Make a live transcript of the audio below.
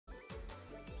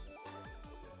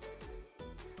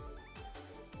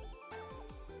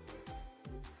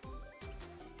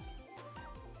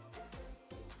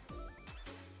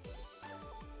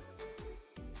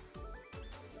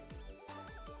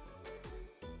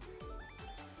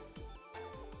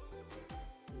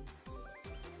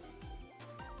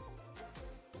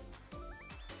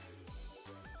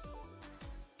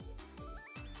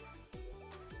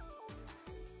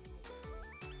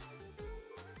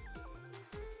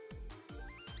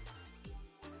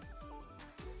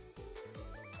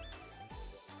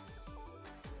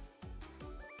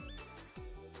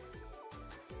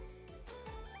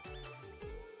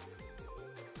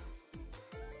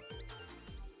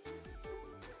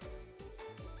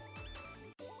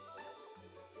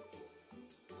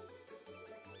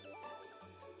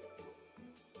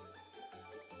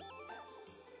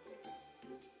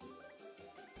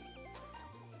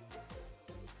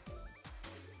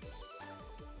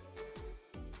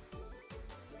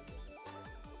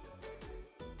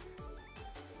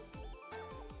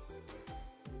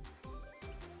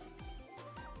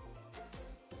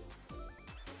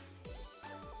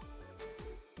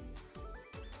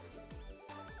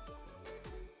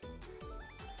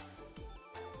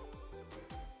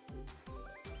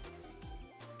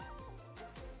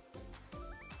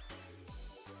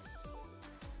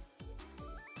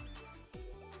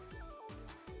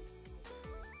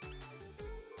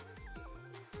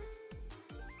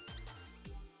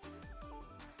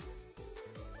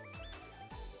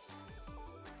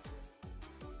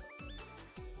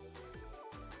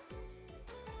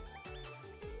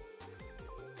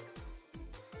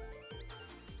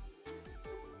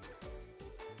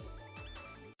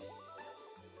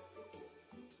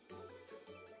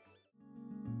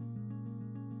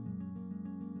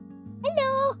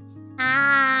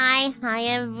Hi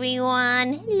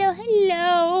everyone. Hello,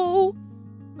 hello.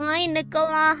 Hi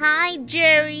Nicola. Hi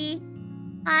Jerry.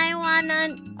 Hi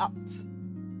Wanna. Oh,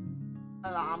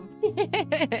 alarm.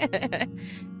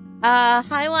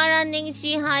 Hi Wanna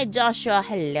Ningsi. Hi Joshua.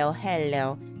 Hello,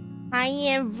 hello. Hi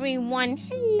everyone.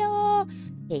 Hello.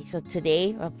 Okay, so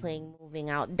today we're playing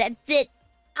Moving Out. That's it.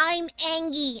 I'm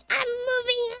Angie. I'm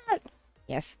moving out.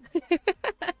 Yes.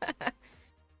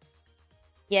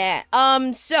 Yeah.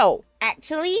 So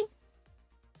actually,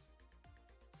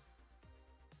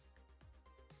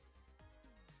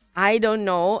 I don't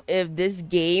know if this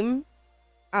game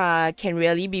can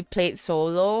really be played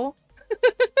solo.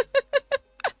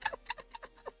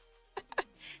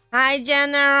 Hi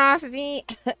Generosity.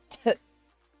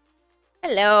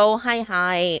 Hello.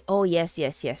 Hi. Oh yes.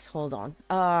 Hold on.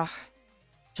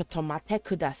 Chotomate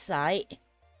kudasai.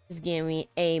 Just give me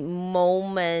a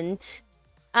moment.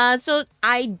 So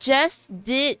I just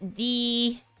did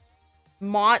the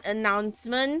mod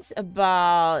announcement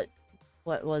about,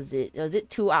 what was it? Was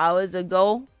it 2 hours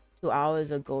ago? 2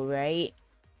 hours ago, right?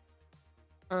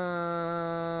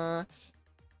 Yeah,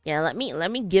 let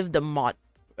me give the mod,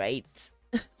 right?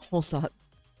 Hold on.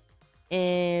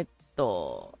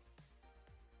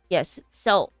 Yes,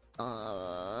 so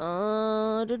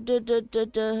oh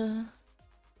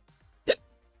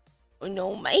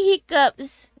no, my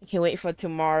hiccups. I can't wait for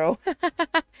tomorrow.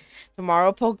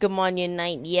 Tomorrow Pokemon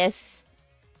Unite. Yes.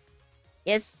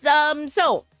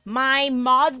 So my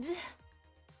mods,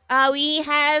 we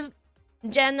have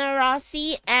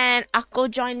Generosity and Akko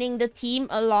joining the team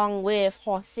along with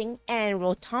Horsing and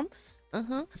Rotom.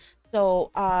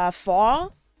 So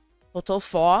total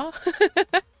four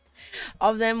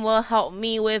of them will help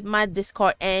me with my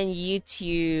Discord and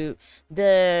YouTube.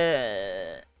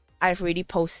 I've already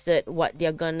posted what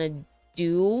they're gonna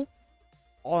do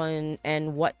on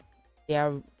and what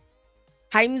their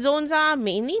time zones are.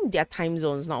 Mainly their time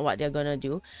zones, not what they're gonna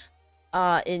do.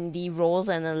 In the roles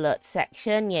and alerts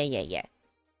section. Yeah.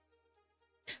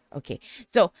 Okay,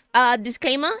 so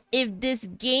disclaimer: if this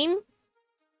game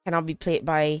cannot be played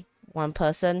by one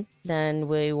person, then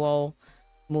we will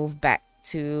move back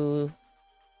to,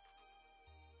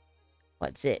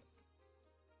 what's it?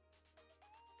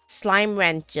 Slime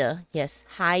Rancher. Yes.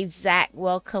 Hi Zach,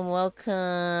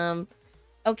 welcome.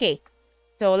 Okay,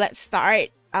 so let's start.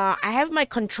 I have my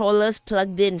controllers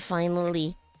plugged in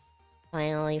finally.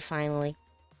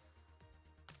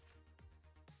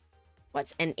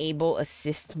 What's enable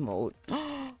assist mode?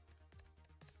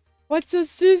 What's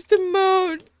assist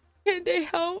mode? Can they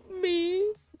help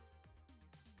me?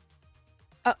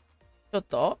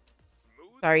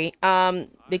 Sorry.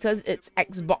 Because it's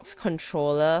Xbox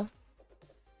controller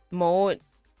mode.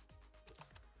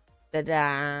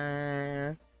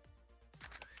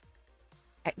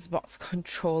 Xbox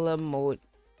controller mode.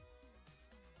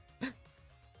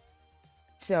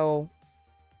 So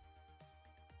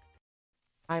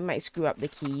I might screw up the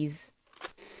keys.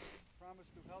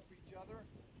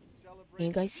 Can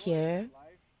you guys hear?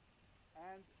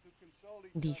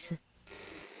 Decent.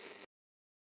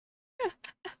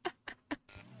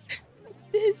 What's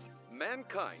this?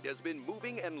 Mankind has been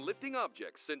moving and lifting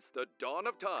objects since the dawn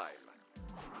of time.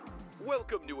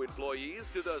 Welcome, new employees,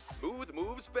 to the Smooth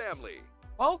Moves family.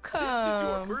 Welcome. This is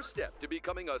your first step to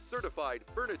becoming a certified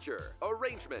furniture,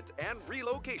 arrangement, and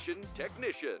relocation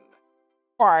technician.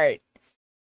 Part.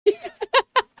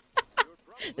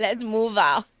 Let's move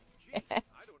out. I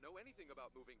don't know anything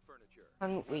about moving furniture.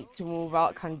 Can't wait to move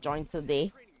out. Can't join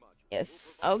today.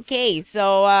 Yes. Okay.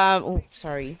 So oh,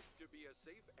 sorry.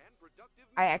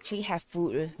 I actually have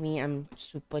food with me. I'm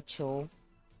super chill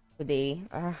today.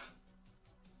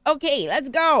 Okay, let's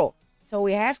go. So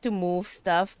we have to move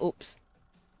stuff. Oops.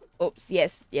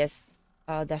 Yes.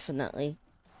 Definitely.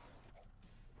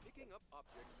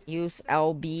 Use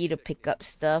LB to pick up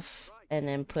stuff and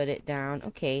then put it down.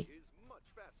 Okay.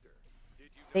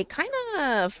 They kind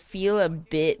of feel a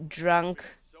bit drunk.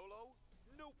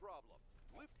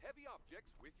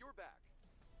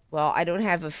 Well, I don't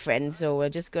have a friend, so we're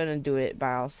just gonna do it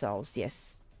by ourselves.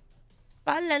 Yes.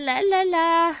 Ba la la la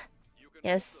la.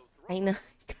 Yes, kind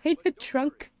of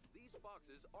drunk.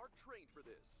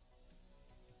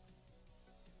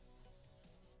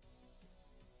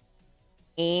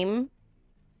 Aim?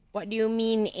 What do you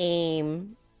mean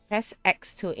aim? Press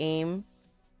X to aim.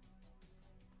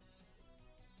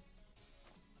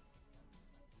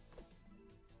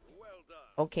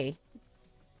 Okay.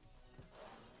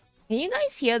 Can you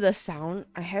guys hear the sound?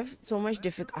 I have so much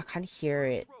difficulty. I can't hear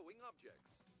it.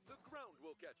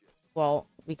 Well,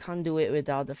 we can't do it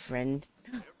without a friend.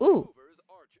 Ooh.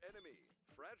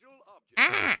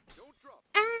 Ah!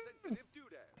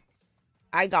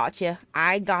 I got you.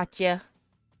 I got you.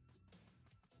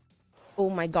 Oh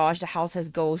my gosh, the house has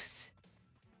ghosts.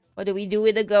 What do we do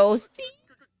with the ghost? Ghost!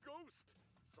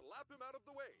 Slap him out of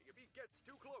the way if he gets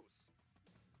too close.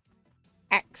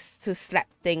 X to slap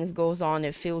things goes on.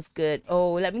 It feels good.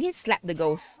 Oh, let me slap the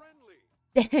ghost.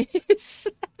 Friendly.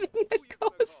 Slapping the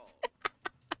ghost.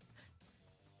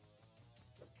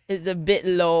 It's a bit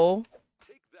low.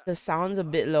 The sound's a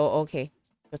bit low. Okay.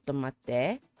 Let's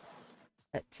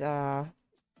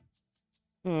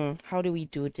how do we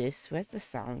do this? Where's the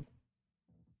sound?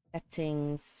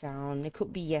 Settings, sound. It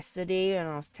could be yesterday when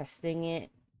I was testing it.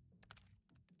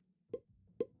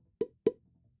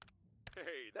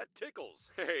 Hey, that tickles.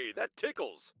 Hey, that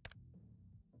tickles.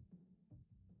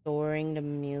 Storing the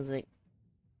music.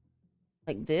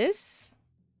 Like this?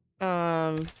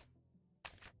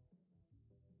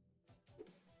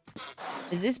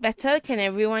 Is this better? Can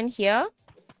everyone hear?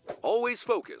 Always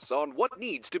focus on what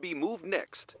needs to be moved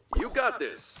next. You got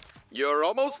this. You're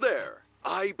almost there.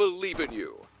 I believe in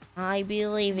you. I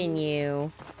believe in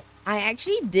you. I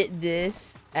actually did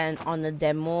this and on the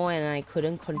demo and I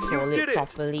couldn't control You it did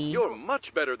properly. You're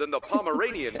much better than the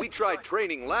Pomeranian we tried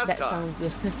training last That time.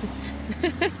 sounds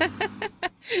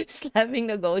good. Slapping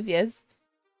the ghost, yes.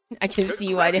 I can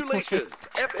see why they Congratulations,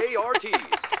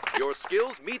 FARTs. Your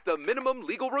skills meet the minimum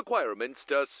legal requirements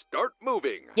to start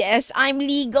moving. Yes, I'm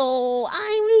legal.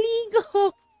 I'm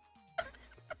legal.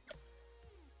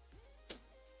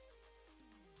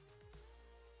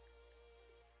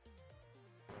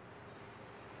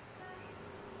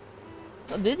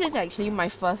 This is actually my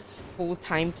first full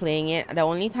time playing it. The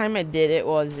only time I did it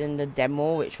was in the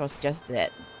demo, which was just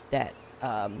that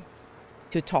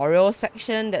tutorial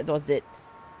section. That was it.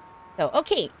 So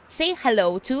okay, say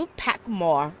hello to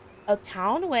Packmore, a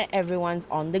town where everyone's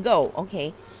on the go.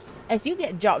 Okay, as you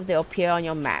get jobs, they appear on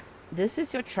your map. This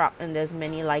is your truck, and there's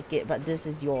many like it, but this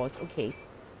is yours. Okay,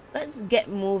 let's get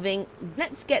moving.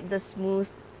 Let's get the smooth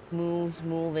moves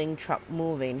moving truck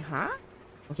moving, huh?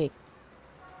 Okay.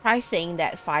 Try saying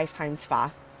that 5 times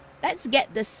fast. Let's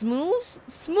get the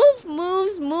smooth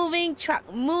moves moving truck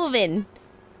moving.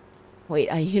 Wait,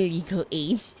 are you legal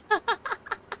age?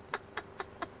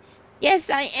 Yes,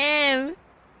 I am.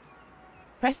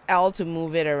 Press L to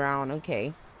move it around.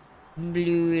 Okay.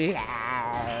 Blue.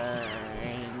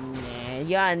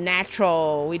 You're a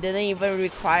natural. We didn't even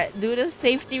do the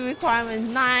safety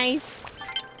requirements. Nice.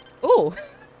 Ooh.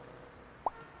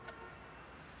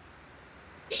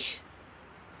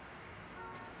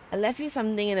 I left you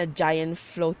something in a giant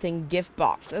floating gift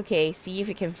box. Okay, see if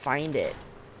you can find it.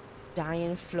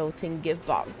 Giant floating gift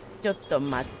box. Chotto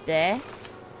matte.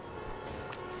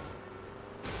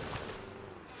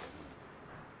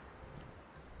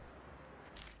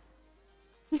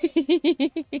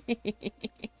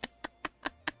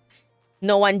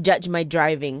 No one judged my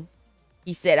driving.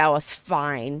 He said I was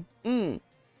fine.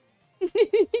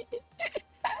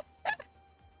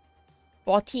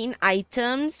 14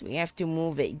 items. We have to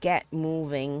move it. Get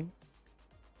moving.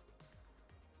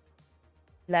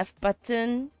 Left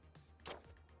button.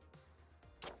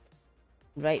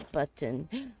 Right button.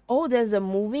 Oh, there's a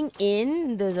moving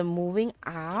in. There's a moving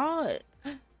out.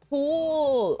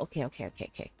 Cool.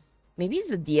 Okay. Maybe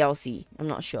it's a DLC. I'm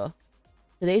not sure.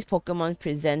 Today's Pokemon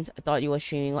Present. I thought you were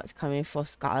streaming what's coming for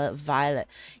Scarlet Violet.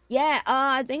 Yeah,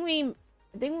 I think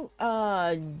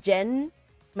Jen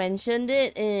mentioned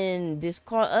it in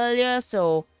Discord earlier,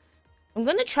 so I'm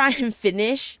gonna try and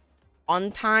finish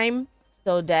on time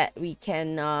so that we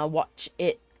can watch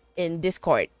it in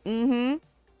Discord.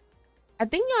 I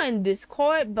think you're in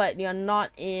Discord, but you're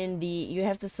not in the... You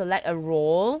have to select a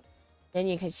role, then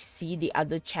you can see the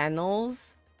other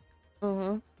channels.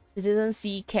 Citizen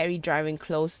see Keiri driving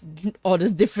close,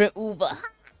 orders different Uber.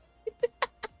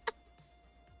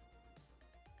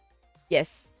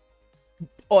 Yes.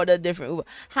 Order different Uber.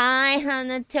 Hi,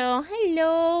 Hanato.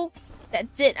 Hello.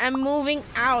 That's it. I'm moving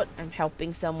out. I'm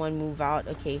helping someone move out.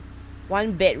 Okay.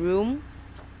 1 bedroom.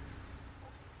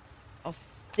 I'll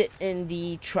sit in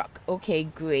the truck. Okay,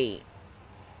 great.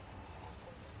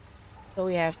 So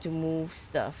we have to move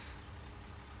stuff.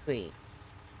 Great.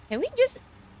 Can we just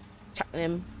chuck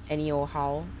them any old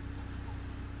how?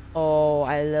 Oh,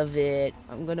 I love it.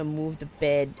 I'm gonna move the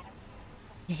bed.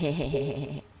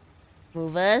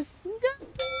 Movers.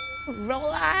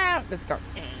 Roll out. Let's go.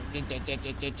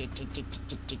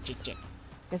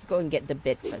 Let's go and get the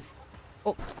bed first.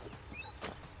 Oh.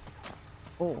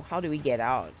 Oh, how do we get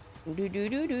out?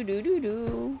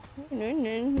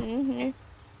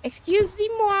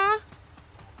 Excusez-moi.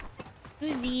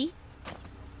 Excusez.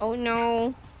 Oh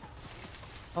no.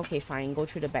 Okay, fine. Go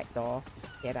through the back door.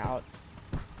 Get out.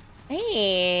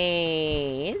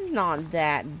 Hey, it's not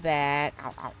that bad.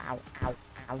 Ow, ow, ow, ow,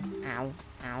 ow, ow,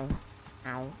 ow,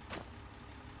 ow.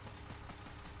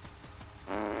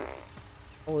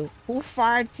 Oh, who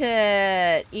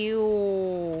farted?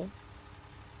 Ew.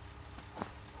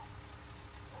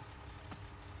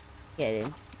 Get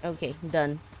in. Okay,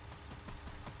 done.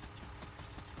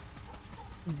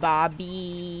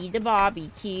 Bobby, the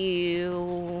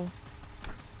barbecue.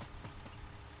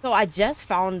 So I just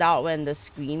found out when the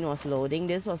screen was loading,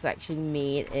 this was actually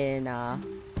made in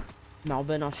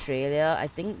Melbourne, Australia. I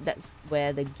think that's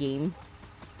where the game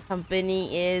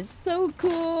company is. So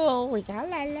cool. Like, la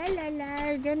la la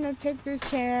la, gonna take this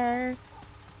chair.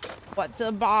 What's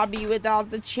a Bobby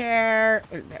without the chair?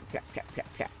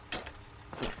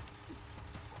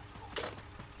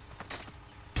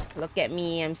 Look at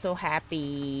me, I'm so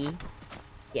happy.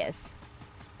 Yes.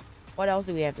 What else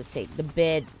do we have to take? The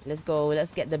bed. Let's go.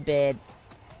 Let's get the bed.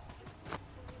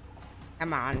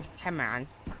 Come on. Come on.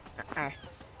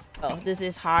 Oh, this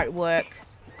is hard work.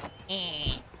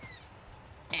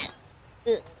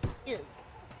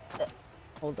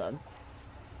 Hold on.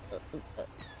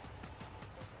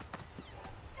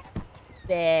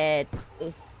 Bed.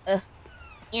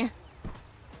 Yeah.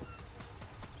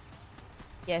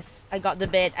 Yes, I got the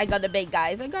bed. I got the bed,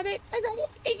 guys. I got it. I got it.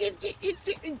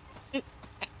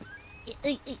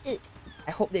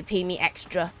 I hope they pay me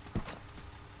extra.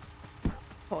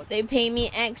 Hope they pay me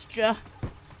extra.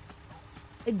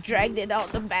 I dragged it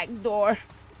out the back door.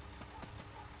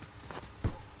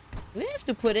 Do we have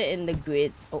to put it in the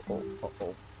grid? Oh, oh, oh,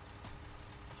 oh.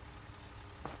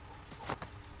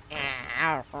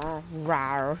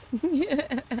 Rawr.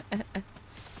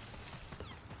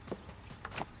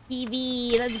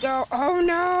 TV, let's go. Oh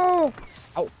no.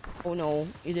 Oh no.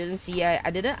 You didn't see I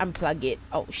didn't unplug it.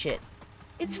 Oh shit.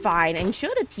 It's fine. I'm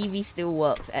sure the TV still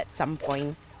works at some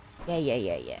point.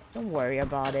 Yeah. Don't worry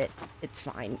about it. It's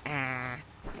fine. Nah,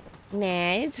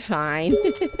 it's fine.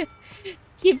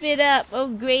 Keep it up. Oh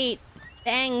great.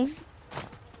 Thanks.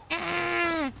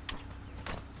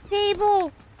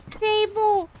 Table.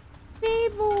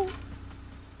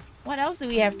 What else do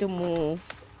we have to move?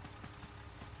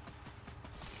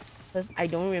 Because I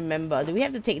don't remember. Do we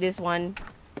have to take this one?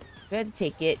 Do we have to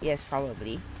take it? Yes,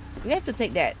 probably. Do we have to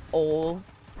take that old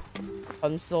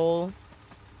console?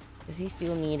 Does he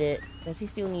still need it? Does he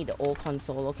still need the old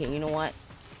console? Okay, you know what?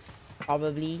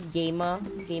 Probably. Gamer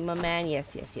man.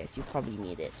 Yes. You probably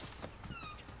need it.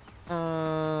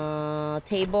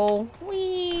 Table.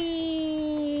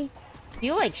 Whee!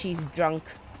 Feel like she's drunk.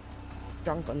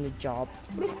 Drunk on the job.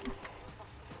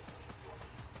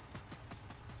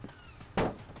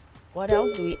 What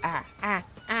else do we...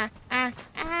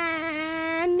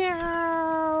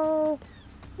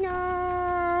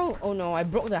 No! Oh no, I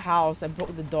broke the house. I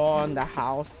broke the door on the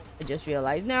house. I just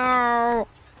realized. No!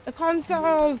 The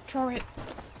console! Throw it.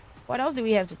 What else do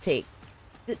we have to take?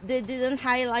 They didn't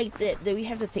highlight it. Do we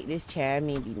have to take this chair?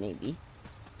 Maybe.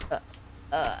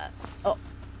 Oh,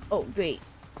 great.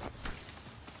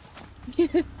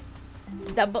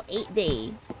 Double 8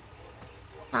 day.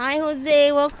 Hi,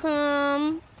 Jose.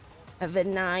 Welcome. Have a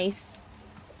nice.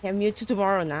 Yeah, Mewtwo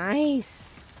tomorrow. Nice.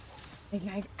 It's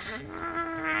nice.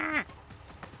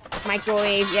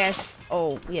 Microwave. Yes.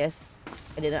 Oh, yes.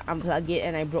 I didn't unplug it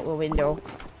and I broke the window.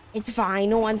 It's fine.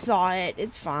 No one saw it.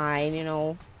 It's fine, you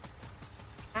know.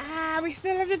 We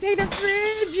still have to take the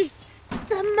fridge.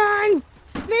 Come on.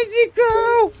 Let's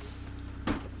go.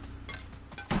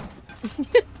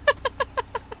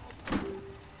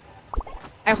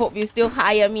 I hope you still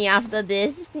hire me after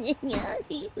this. Move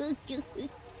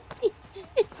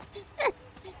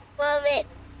it.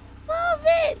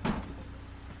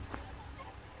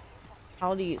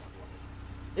 How do you...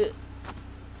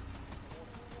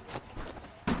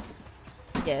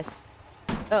 Yes.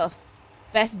 Oh,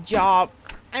 best job.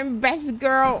 I'm best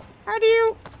girl. How do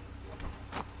you...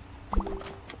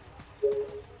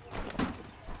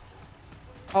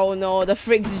 Oh no, the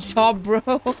fridge job, bro.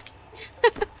 The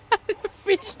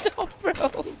fridge job, bro. No.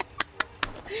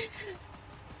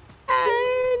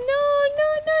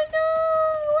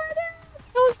 What else?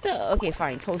 Toaster. Okay,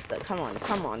 fine. Toaster. Come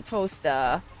on,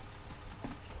 toaster.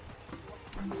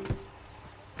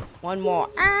 One more.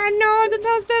 No, the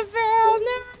toaster fell.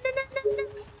 No.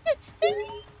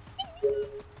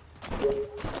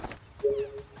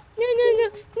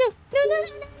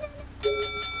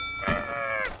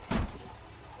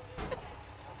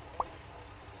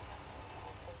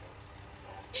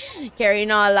 Keiri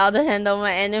not allowed to handle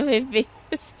my anime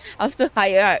figures. I'll still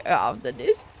hire her after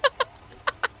this.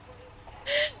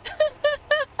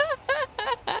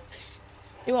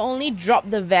 It will only drop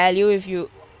the value if you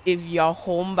if you're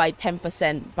home by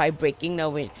 10% by breaking the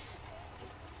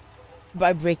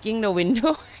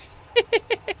window.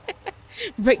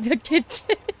 Break the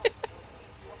kitchen.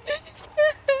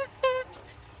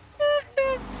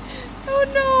 Oh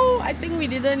no, I think we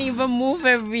didn't even move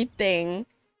everything.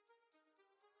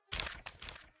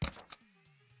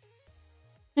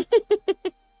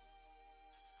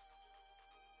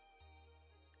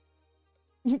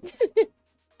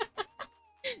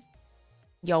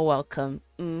 You're welcome.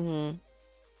 I'm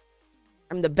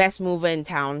the best mover in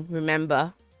town.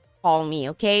 Remember, call me,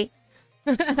 okay?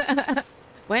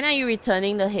 When are you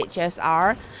returning the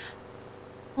HSR?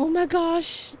 Oh my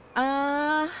gosh.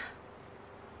 I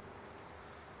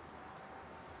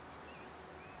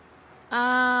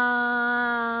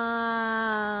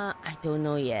don't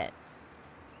know yet.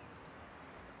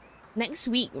 Next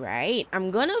week, right?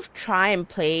 I'm gonna try and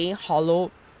play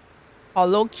Hollow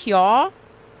Cure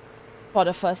for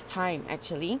the first time,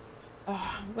 actually.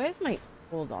 Where's my...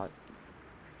 Hold on.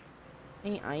 I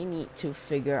think I need to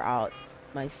figure out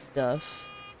my stuff.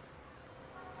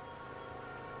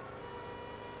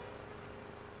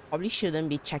 Probably shouldn't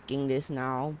be checking this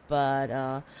now,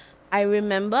 but I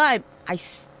remember I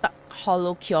stuck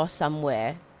Hollow Cure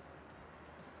somewhere.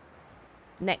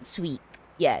 Next week.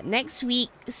 Yeah, next week,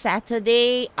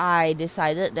 Saturday, I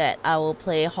decided that I will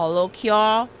play Hollow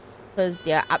Cure because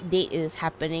their update is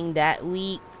happening that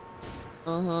week.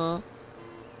 Yeah,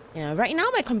 right now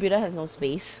my computer has no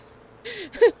space.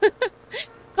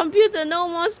 Computer, no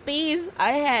more space.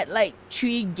 I had like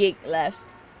 3 gig left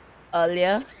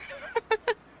earlier.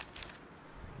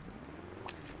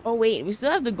 Oh wait, we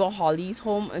still have to go Holly's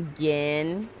home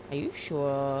again. Are you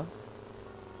sure?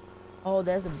 Oh,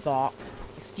 there's a box.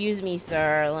 Excuse me,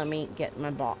 sir. Let me get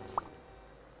my box.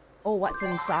 Oh, what's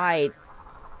inside?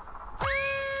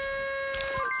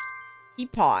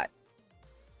 Teapot.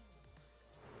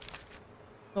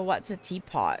 So what's a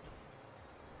teapot?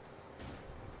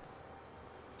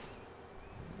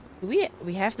 Do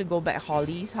we have to go back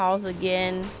Holly's house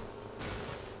again?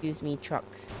 Excuse me,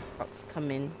 trucks. Trucks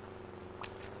come in.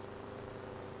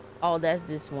 Oh, there's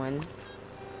this one.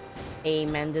 A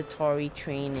mandatory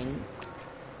training.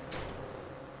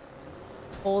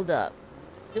 Hold up.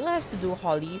 Do I have to do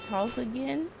Holly's house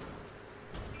again?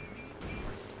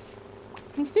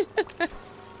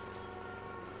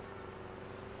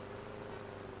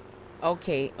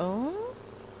 Okay. Oh.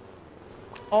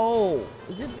 Oh.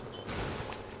 Is it?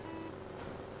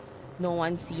 No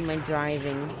one see my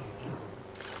driving.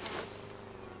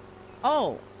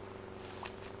 Oh.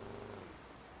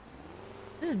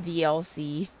 This is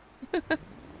DLC.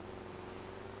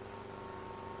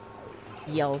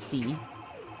 DLC.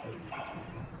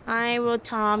 Hi,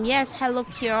 Rotom. Yes, Hello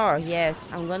Cure. Yes,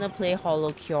 I'm gonna play Hollow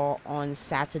Cure on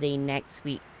Saturday next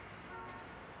week.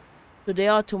 Today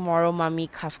or tomorrow, Mommy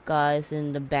Kafka is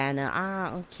in the banner.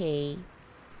 Ah, okay.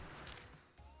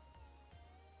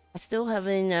 I still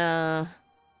haven't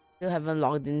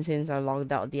logged in since I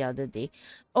logged out the other day.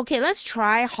 Okay, let's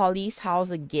try Holly's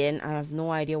house again. I have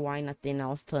no idea why nothing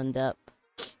else turned up.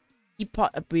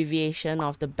 Teapot abbreviation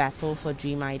of the battle for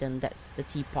Dream Island. That's the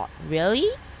teapot. Really?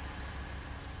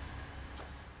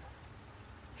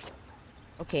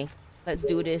 Okay, let's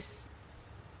do this.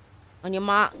 On your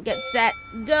mark, get set,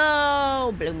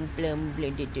 go! Bloom, bloom,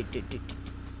 bloom.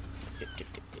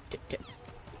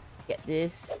 Get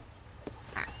this.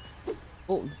 Ah.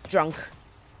 Oh, drunk.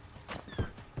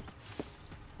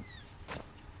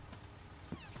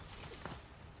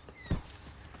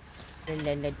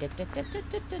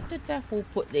 Who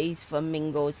put these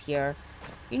flamingos here?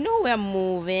 You know we're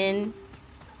moving.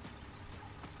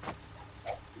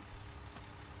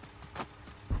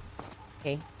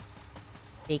 Okay.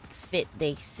 They fit,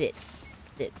 they sit.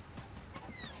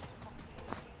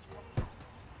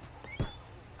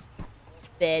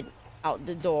 Bed out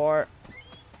the door.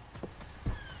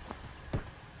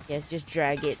 Yes, just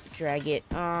drag it, drag it.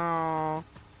 Oh,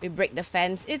 we break the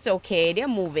fence. It's okay. They're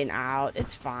moving out.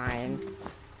 It's fine.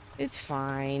 It's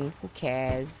fine. Who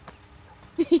cares?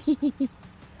 TV?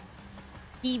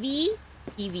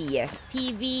 TV, yes.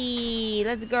 TV.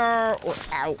 Let's go. Oh,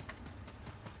 ow.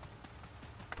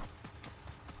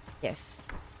 Yes.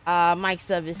 Mic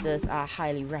services are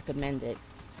highly recommended.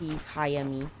 Please hire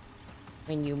me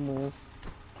when you move.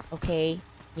 Okay?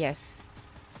 Yes.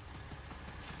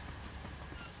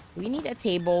 We need a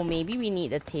table. Maybe we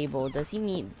need a table. Does he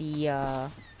need the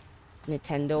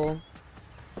Nintendo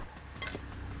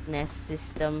NES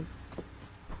system?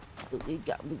 We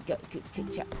got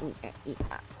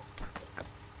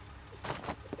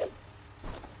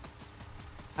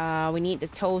we need the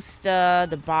toaster,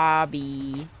 the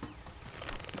Barbie.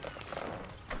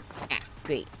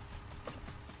 Great.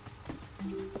 I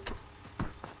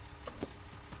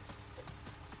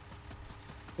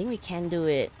think we can do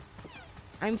it.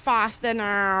 I'm faster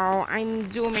now.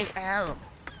 I'm zooming out.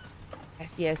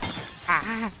 Yes, yes.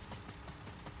 Ah.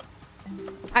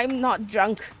 I'm not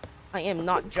drunk. I am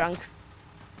not drunk.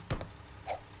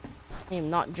 I am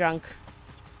not drunk.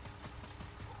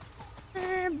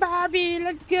 Barbie,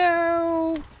 let's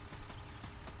go.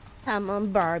 Come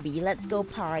on, Barbie. Let's go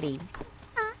party.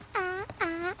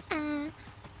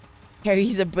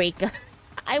 Harry's a breaker.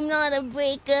 I'm not a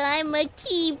breaker. I'm a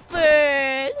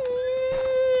keeper.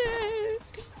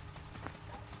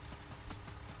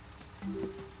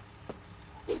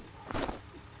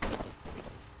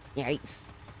 Yikes.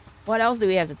 What else do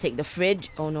we have to take? The fridge?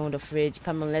 Oh no, the fridge.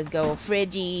 Come on, let's go.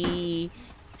 Fridgy.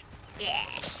 Yeah.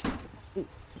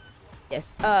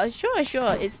 Yes. Sure,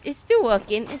 sure. It's still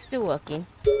working. It's still working.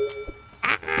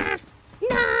 Ah!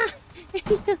 Nah!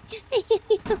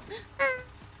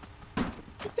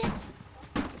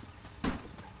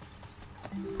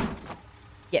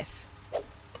 Yes.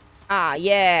 Ah,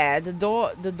 yeah. The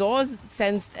doors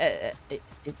sense.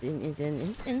 It's in.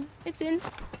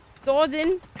 Doors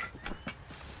in.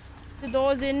 The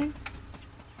door's in.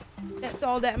 That's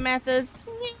all that matters.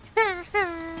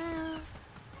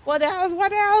 What else?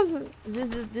 What else?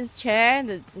 Is this chair?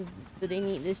 Do they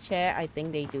need this chair? I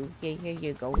think they do. Here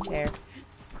you go, chair.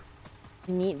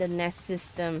 You need the nest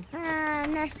system.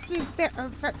 Nest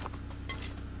system.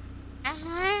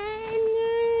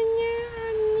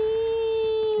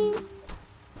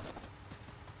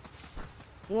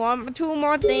 Want 2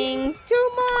 more things.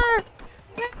 2 more.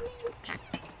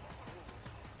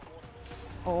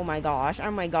 Oh my gosh.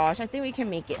 Oh my gosh. I think we can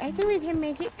make it. I think we can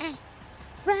make it.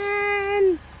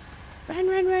 Run!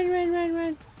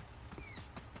 Run.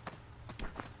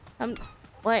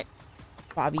 What?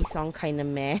 Bobby song kinda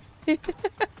meh.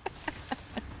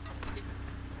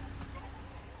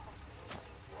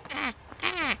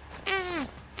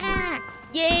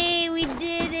 Yay, we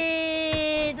did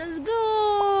it! Let's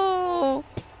go!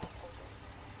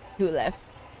 2 left.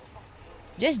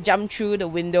 Just jump through the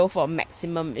window for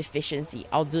maximum efficiency.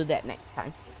 I'll do that next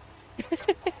time.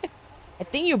 I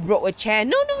think you broke a chair.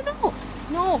 No.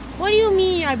 No, what do you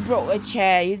mean I broke a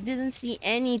chair? You didn't see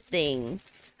anything.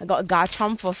 I got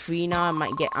Garchomp for free now. I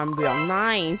might get Umbreon.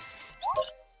 Nice.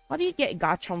 How do you get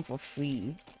Garchomp for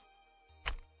free?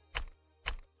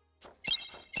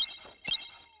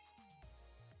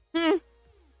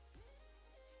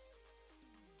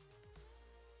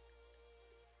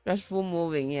 Stressful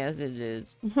moving. Yes, it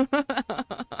is.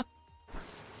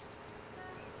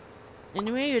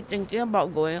 Anyway, you're thinking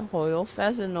about going Hoyo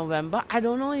Fest in November? I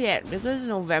don't know yet because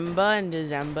November and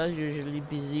December is usually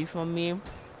busy for me.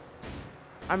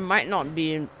 I might not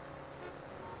be in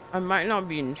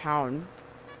town.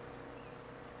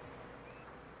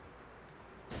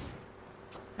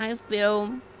 Hi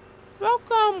Phil.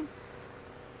 Welcome.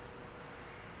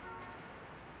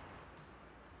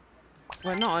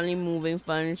 We're not only moving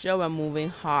furniture, we're moving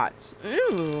hearts.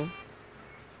 Ooh.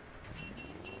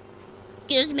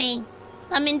 Excuse me.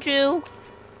 Coming through.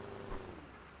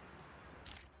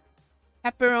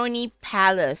 Pepperoni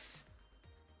Palace.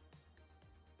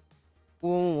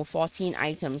 Ooh, 14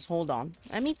 items. Hold on.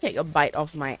 Let me take a bite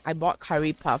of my... I bought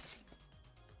curry puff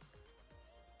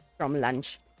from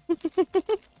lunch.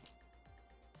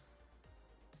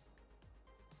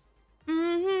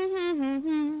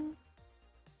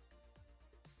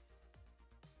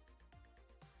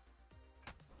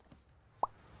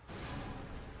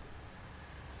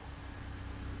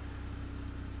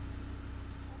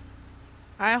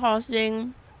 Hi,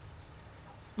 Horsing.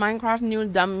 Minecraft new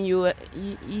dumb ULA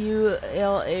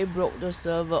broke the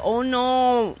server. Oh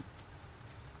no!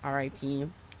 RIP.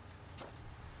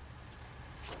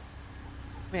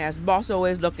 Yes, boss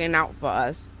always looking out for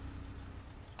us.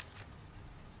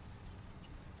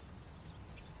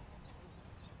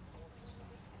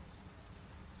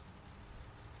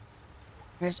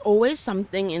 There's always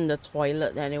something in the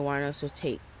toilet that they want us to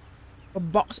take. A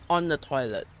box on the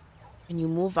toilet. When you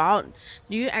move out,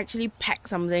 do you actually pack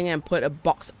something and put a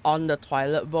box on the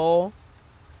toilet bowl?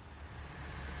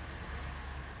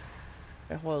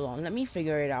 Wait, hold on, let me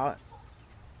figure it out.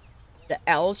 The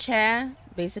L chair,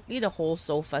 basically the whole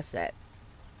sofa set.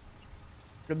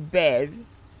 The bed.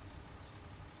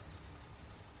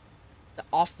 The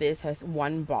office has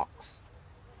 1 box.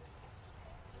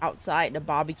 Outside, the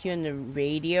barbecue and the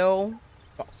radio.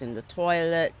 Box in the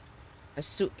toilet. A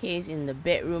suitcase in the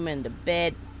bedroom and the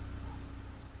bed.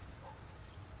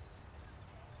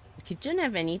 Kitchen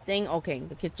have anything? Okay,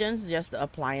 the kitchen's just the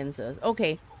appliances.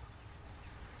 Okay.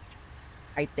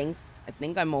 I think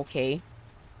I'm okay.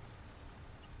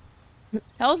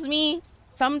 tells me,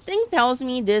 something tells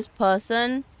me this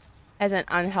person has an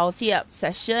unhealthy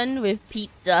obsession with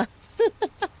pizza.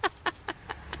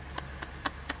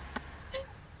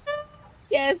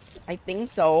 Yes, I think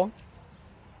so.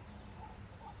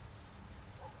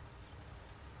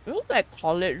 It looks like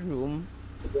college room.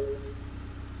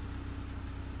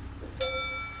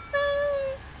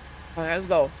 Alright, let's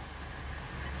go.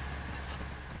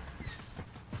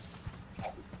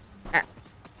 Ah,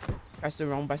 that's the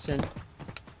wrong button.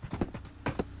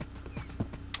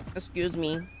 Excuse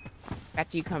me.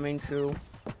 Betty coming through.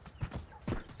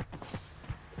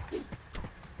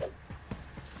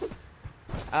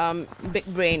 Big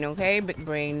brain, okay? Big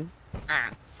brain.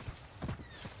 Ah.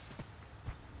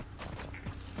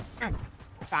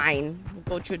 Fine.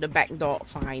 Go through the back door.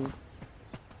 Fine.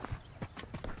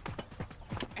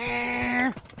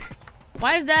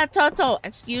 Why is that turtle?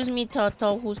 Excuse me,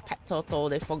 turtle. Who's pet turtle?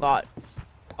 They forgot.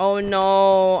 Oh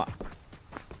no.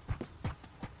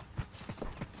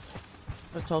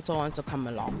 The turtle wants to come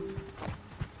along.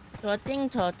 Turtle,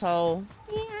 turtle.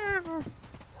 Yeah.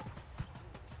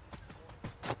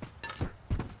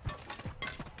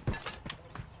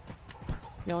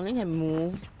 You only can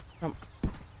move from...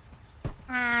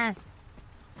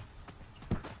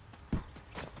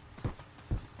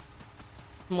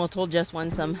 Mortal just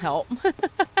wants some help.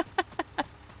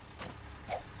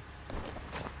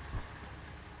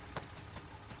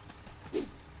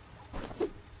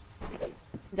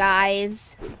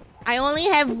 Guys, I only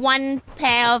have one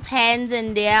pair of hands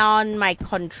and they're on my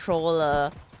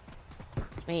controller.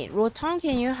 Wait, Rotom,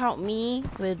 can you help me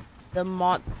with the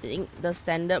mod thing, the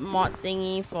standard mod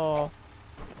thingy for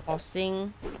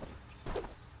tossing?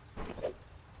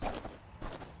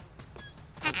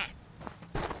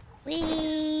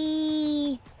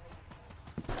 Whee!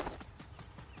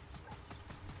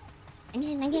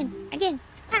 Again.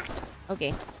 Ah.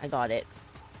 Okay, I got it.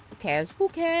 Who cares? Who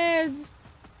cares?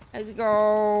 Let's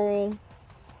go.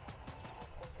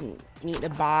 Need the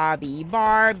Barbie.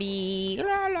 Barbie.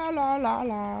 La la la la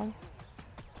la.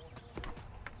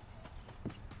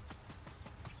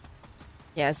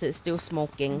 Yes, it's still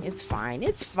smoking. It's fine.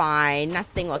 It's fine.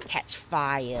 Nothing will catch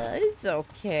fire. It's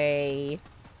okay.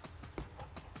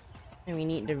 And we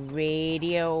need the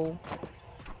radio.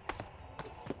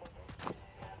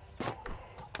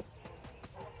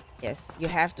 Yes, you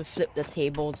have to flip the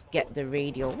table to get the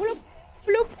radio. Bloop,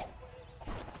 bloop.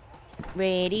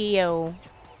 Radio.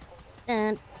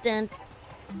 Dun, dun.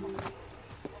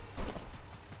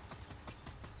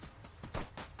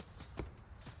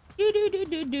 Do, do, do,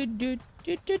 do, do, do,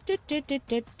 do, do, do, do,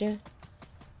 do, do.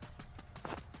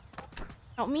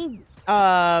 Help me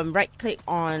right click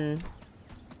on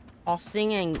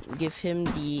Doxing and give him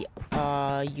the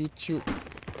YouTube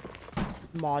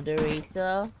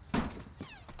moderator,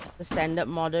 the standard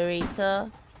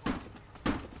moderator.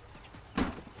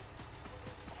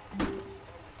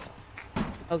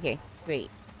 Okay, great.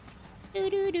 Do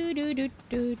do do do do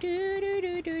do do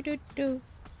do do do do.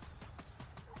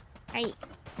 Hi.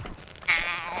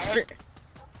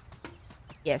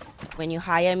 Yes, when you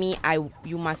hire me,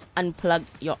 you must unplug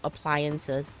your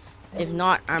appliances. If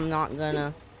not, I am not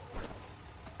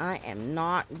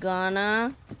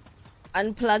gonna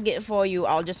unplug it for you.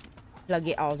 I'll just plug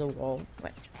it out of the wall.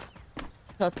 What?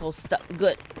 Turtle stuck.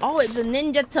 Good. Oh, it's a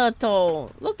ninja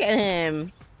turtle. Look at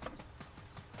him.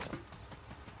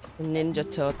 The ninja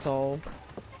turtle.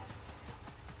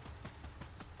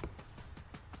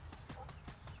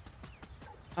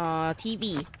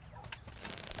 TV.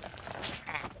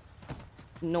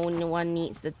 No one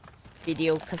needs the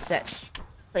video cassette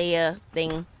player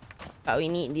thing, but we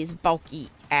need this bulky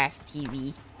ass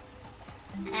TV.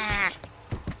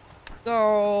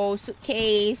 Go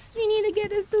suitcase. We need to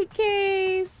get a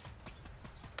suitcase.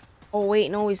 Oh wait,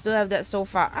 no, we still have that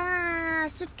sofa.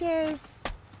 Suitcase.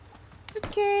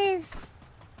 Suitcase.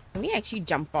 Can we actually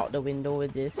jump out the window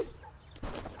with this?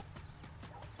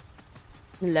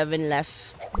 11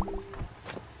 left.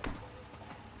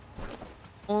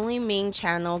 Only main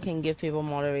channel can give people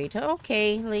moderator.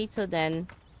 Okay, later then.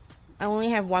 I only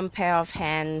have one pair of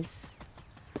hands.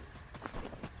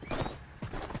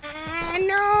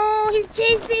 No, he's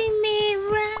chasing me.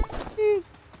 Run.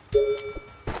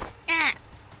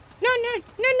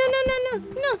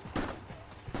 No.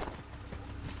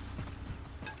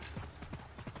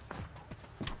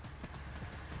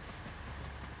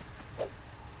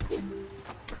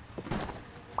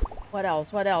 What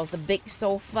else? What else? The big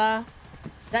sofa.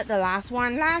 Is that the last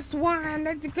one? Last one.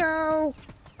 Let's go.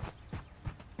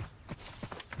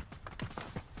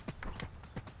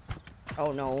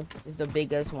 Oh no, it's the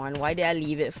biggest one. Why did I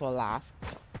leave it for last?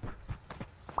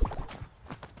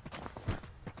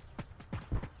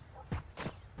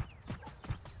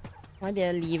 Why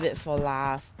did I leave it for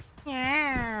last?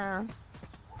 Yeah.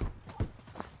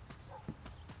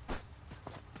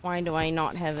 Why do I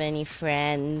not have any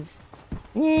friends?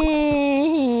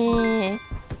 We're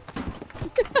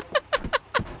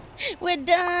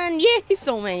done! Yay!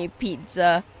 So many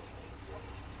pizza.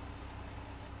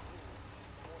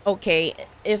 Okay,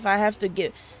 if I have to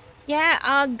give...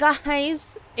 Yeah,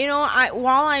 guys, you know,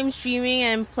 while I'm streaming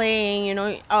and playing, you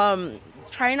know,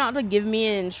 try not to give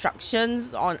me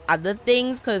instructions on other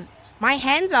things, because my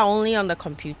hands are only on the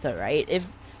computer, right?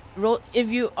 If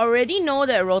you already know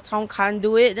that Rotom can't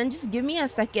do it, then just give me a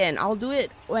second. I'll do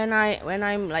it when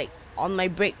I'm like on my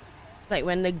break, like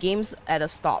when the game's at a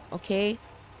stop, okay?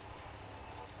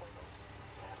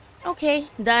 Okay,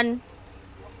 done.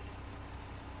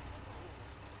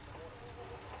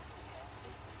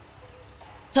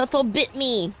 Turtle bit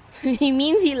me. He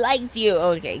means he likes you.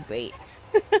 Okay, great.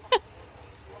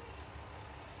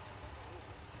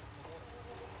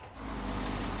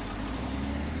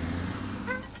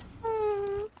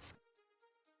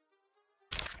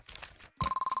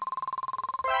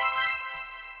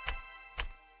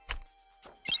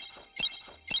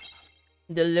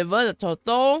 Deliver the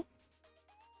turtle.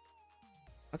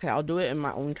 Okay, I'll do it in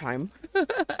my own time.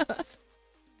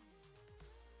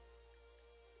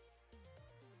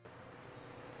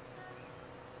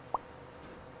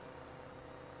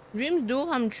 Dreams do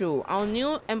come true. Our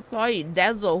new employee,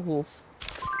 Dazzlehoof.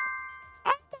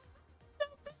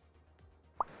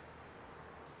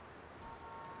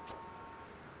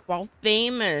 Well,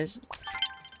 famous.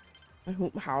 A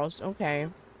hoop house, okay.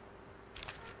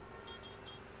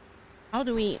 How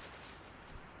do we...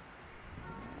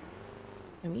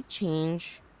 Can we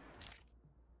change?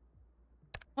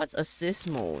 What's assist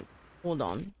mode? Hold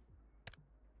on.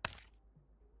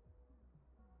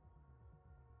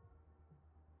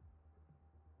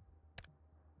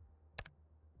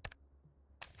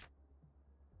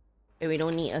 Wait, we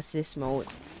don't need assist mode.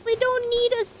 We don't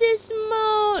need assist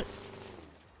mode.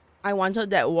 I wanted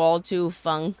that wall to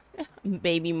funk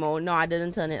baby mode. No, I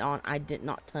didn't turn it on. I did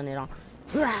not turn it on.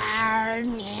 I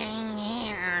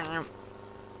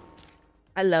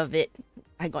love it.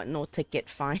 I got no ticket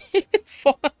fine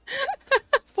for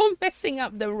messing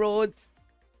up the roads.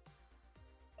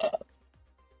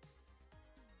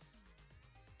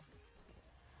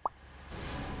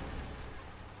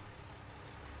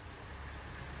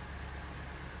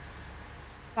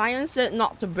 Lion said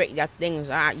not to break their things.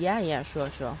 Yeah,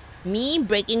 sure. Me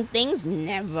breaking things?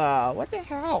 Never. What the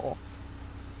hell?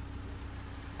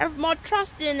 Have more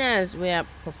trust in us. We are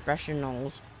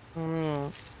professionals.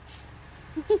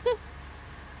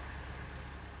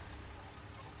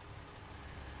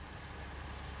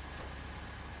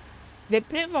 They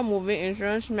paid for movie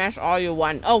insurance. Smash all you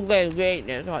want. Okay, great.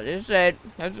 That's what they said.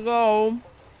 Let's go.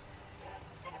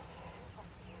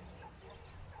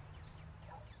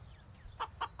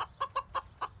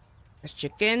 There's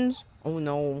chickens? Oh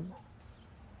no.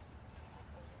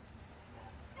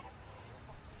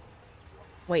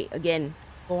 Wait, again.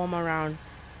 Go on around.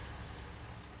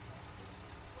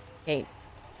 Okay.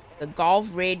 The golf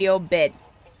radio bed.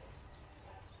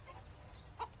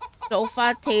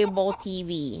 Sofa, table,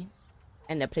 TV.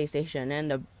 And the PlayStation.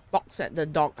 And the box at the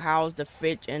dog house, the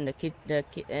fridge, and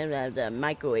the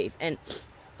microwave. And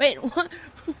wait, what?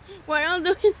 What else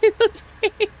do we need to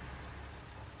take?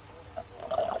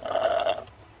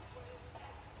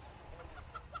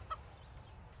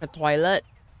 A toilet,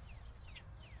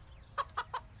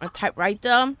 a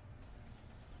typewriter,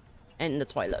 and the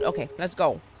toilet. Okay, let's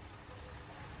go.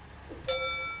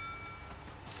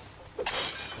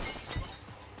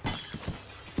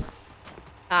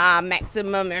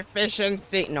 Maximum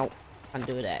efficiency. No, can't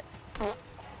do that.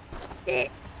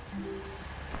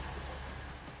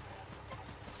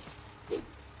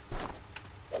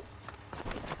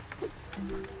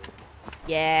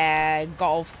 Yeah,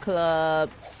 golf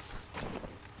clubs.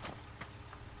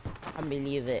 I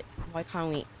believe it. Why can't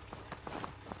we?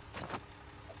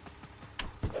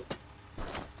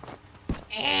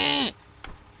 Can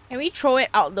we throw it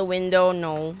out the window?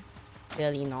 No,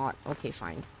 clearly not. Okay,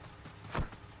 fine.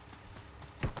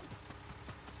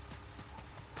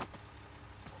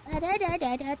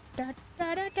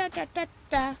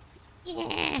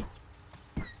 Yeah.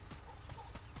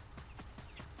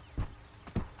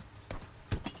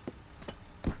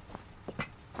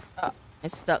 Oh,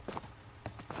 it's stuck.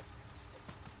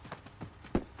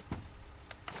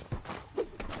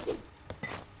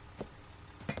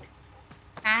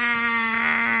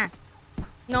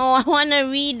 No, I want to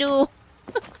redo.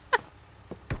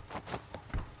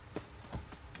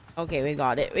 Okay, we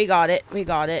got it.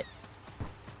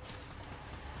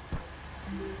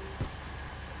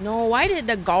 No, why did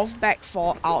the golf bag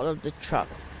fall out of the truck?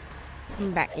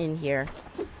 Come back in here.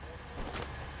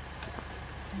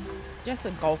 Just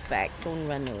a golf bag. Don't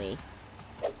run away.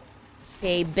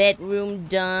 Okay, bedroom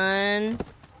done.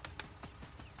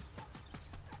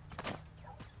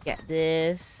 Get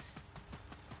this.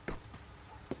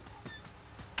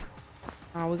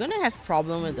 We're gonna have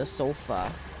problem with the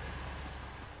sofa.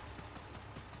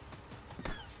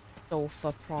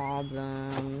 Sofa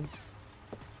problems.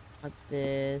 What's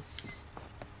this?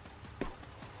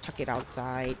 Chuck it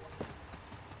outside.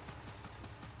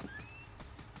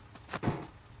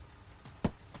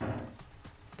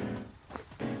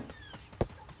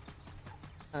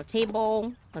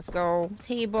 Table. Let's go.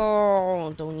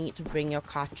 Table. Don't need to bring your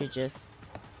cartridges.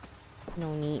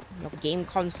 No need. Your game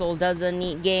console doesn't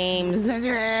need games.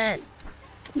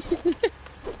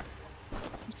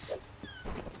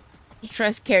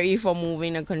 Trust Keiri for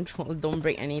moving the control. Don't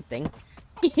break anything.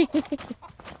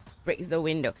 Breaks the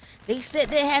window. They said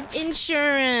they have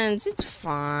insurance. It's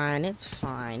fine. It's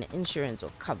fine. Insurance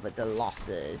will cover the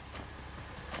losses.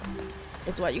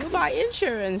 It's what you buy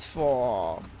insurance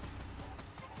for.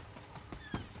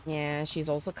 Yeah, she's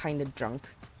also kind of drunk.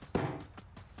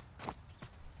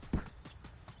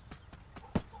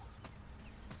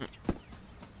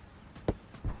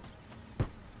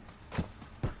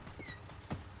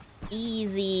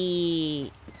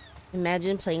 Easy.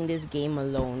 Imagine playing this game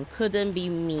alone. Couldn't be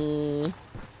me.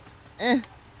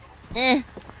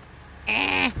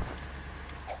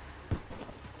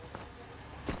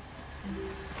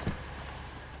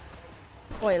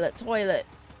 Toilet, toilet.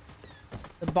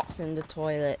 The box in the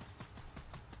toilet.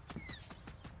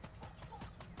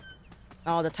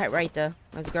 Oh, the typewriter.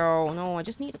 Let's go. No, I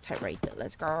just need a typewriter.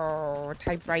 Let's go.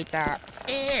 Typewriter.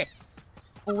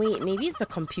 Oh, wait. Maybe it's a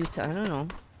computer. I don't know.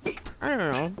 I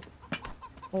don't know.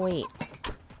 Oh, wait.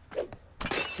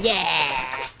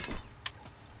 Yeah!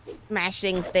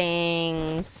 Smashing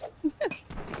things.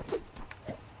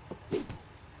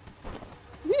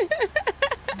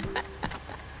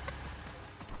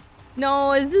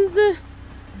 No, is this the...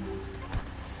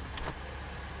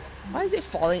 Why is it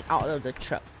falling out of the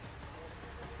truck?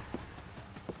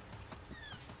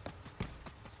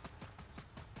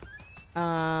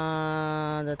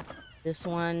 This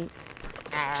one.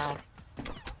 Ow.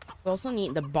 We also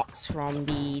need the box from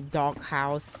the dog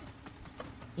house.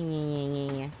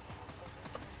 Fun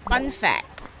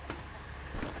fact.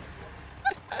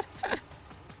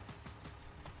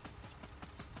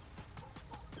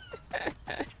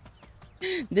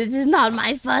 This is not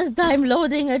my first time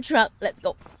loading a truck. Let's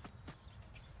go.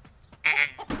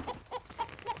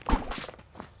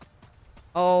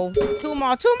 Oh, two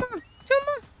more.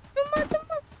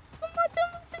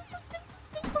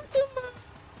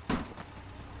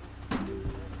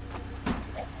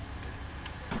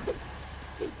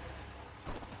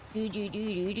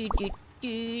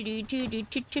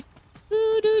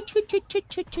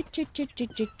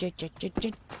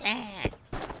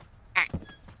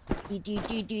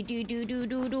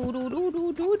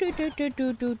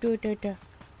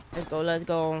 Let's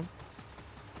go.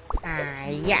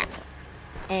 Yeah.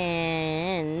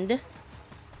 And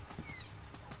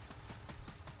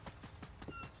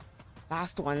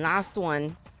last one.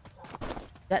 Is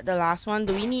that the last one?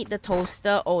 Do we need the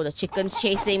toaster? Oh, the chicken's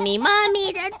chasing me.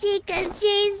 Mommy, the chicken's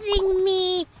chasing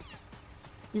me.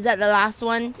 Is that the last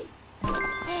one?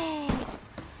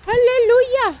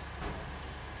 Hallelujah.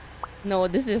 No,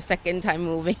 this is the second time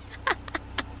moving.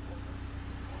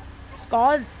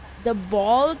 Score, the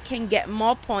ball can get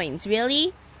more points.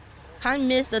 Really? Can't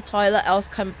miss the toilet, else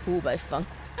can poo by fun.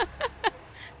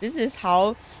 This is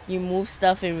how you move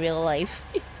stuff in real life.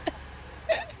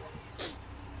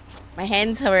 My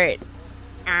hands hurt.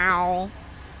 Ow.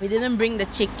 We didn't bring the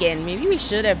chicken. Maybe we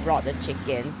should have brought the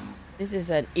chicken. This is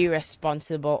an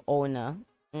irresponsible owner.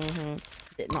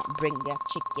 Did not bring their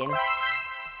chicken.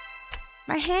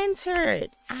 My hands hurt.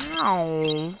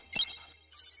 Ow.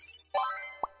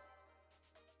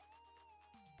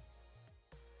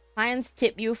 Clients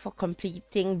tip you for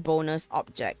completing bonus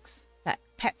objects. That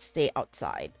pets stay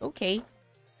outside. Okay.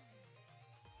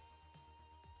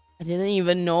 I didn't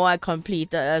even know I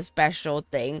completed a special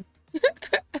thing.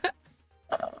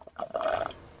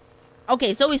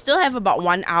 Okay, so we still have about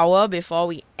 1 hour before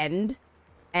we end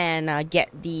and get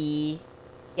the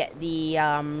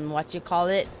what you call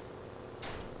it?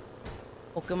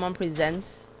 Pokemon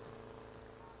Presents.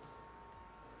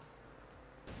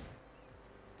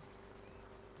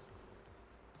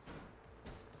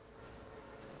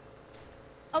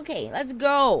 Okay, let's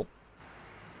go.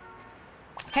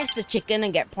 Catch the chicken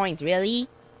and get points, really?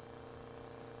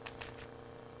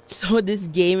 So this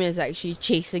game is actually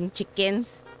chasing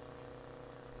chickens.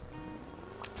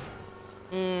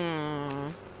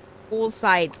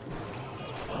 Poolside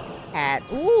pad.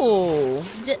 Ooh,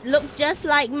 looks just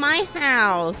like my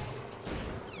house.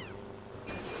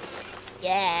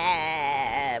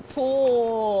 Yeah,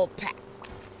 pool pad.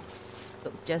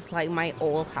 Looks just like my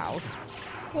old house.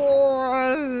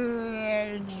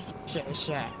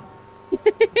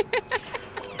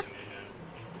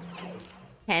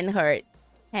 Hand hurt.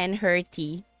 Hand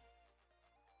hurty.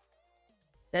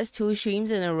 That's 2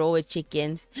 streams in a row with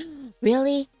chickens.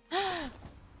 Really?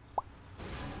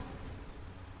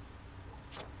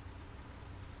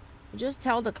 Just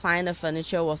tell the client the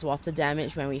furniture was water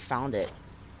damaged when we found it.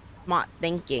 Smart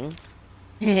thinking.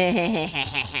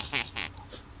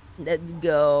 Let's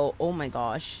go. Oh my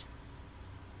gosh.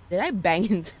 Did I bang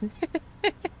into...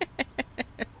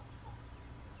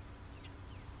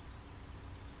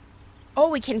 Oh,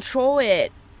 we can throw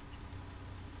it.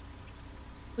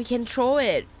 We can throw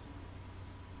it.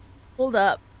 Hold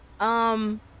up.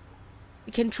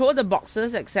 We can throw the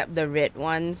boxes except the red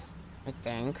ones, I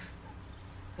think.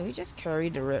 Can we just carry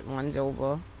the red ones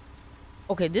over?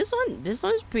 Okay, this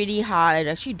one's pretty hard. I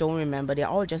actually don't remember. They're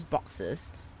all just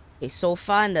boxes. Okay,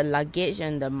 sofa and the luggage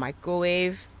and the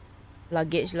microwave.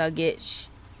 Luggage.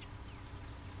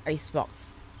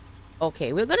 Icebox.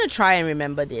 Okay, we're gonna try and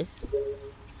remember this.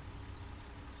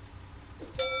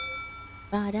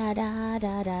 Ba da da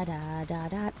da da da da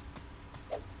da.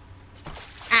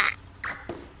 Ah!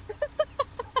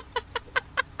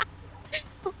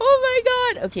 Oh my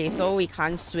god! Okay, so we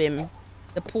can't swim.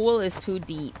 The pool is too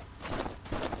deep.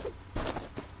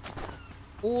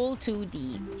 Pool too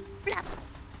deep. Flap.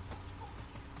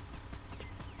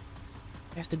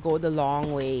 We have to go the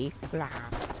long way.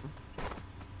 Flap.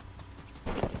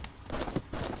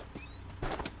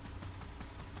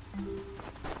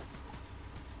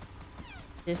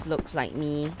 This looks like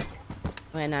me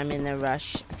when I'm in a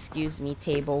rush. Excuse me,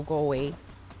 table, go away.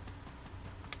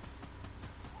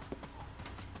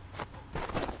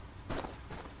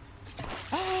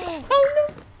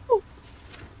 Oh no!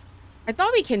 I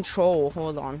thought we can troll.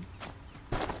 Hold on.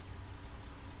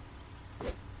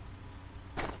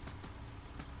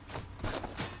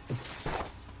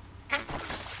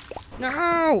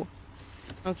 No!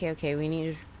 Okay, we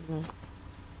need to...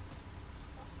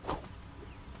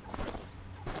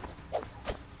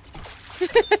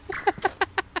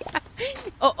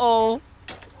 Uh-oh.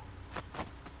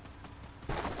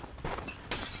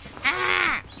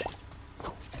 Ah!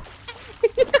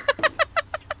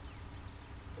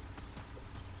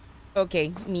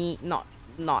 Okay, me not.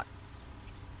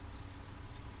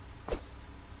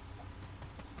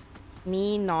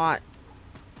 Me not.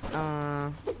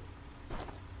 I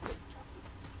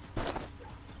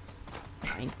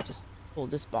just pull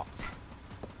this box.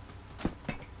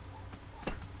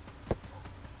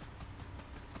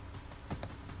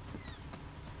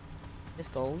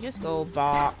 Just go,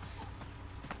 box.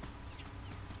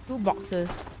 2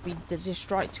 boxes. We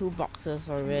destroyed 2 boxes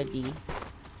already.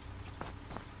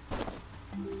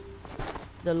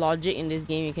 The logic in this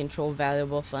game, you control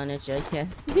valuable furniture.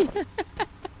 Yes.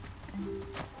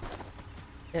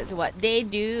 That's what they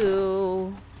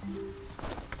do.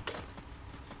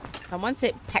 Someone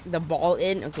said pack the ball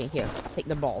in. Okay, here. Take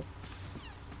the ball.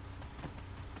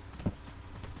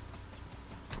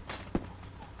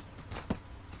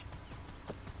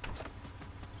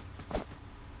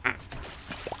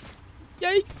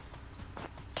 Yikes.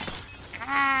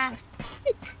 Ah.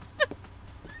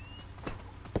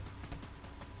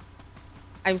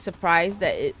 I'm surprised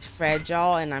that it's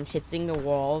fragile and I'm hitting the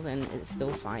walls and it's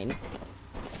still fine.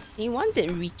 See, once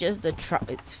it reaches the truck,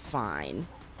 it's fine.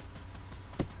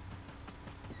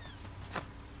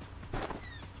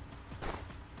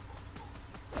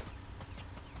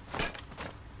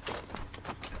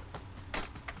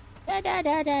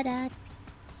 Da.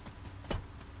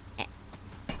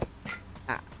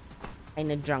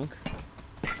 Kinda drunk.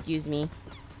 Excuse me.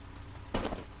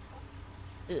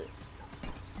 Ugh.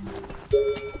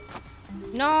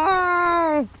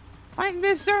 No! Like,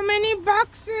 there's so many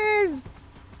boxes!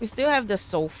 We still have the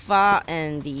sofa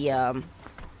and the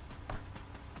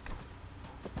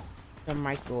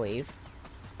microwave.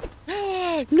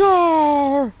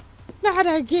 No! Not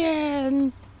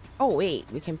again! Oh, wait.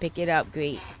 We can pick it up.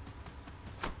 Great.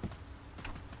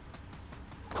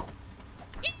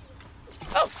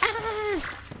 Oh!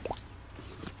 Ah!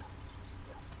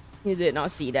 You did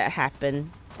not see that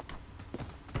happen.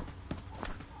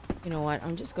 You know what?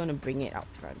 I'm just gonna bring it out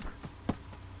front.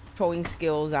 Throwing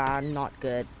skills are not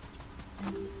good.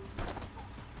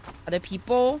 Other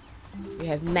people, you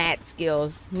have mad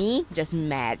skills. Me, just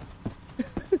mad.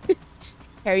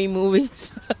 Carry moving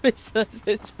services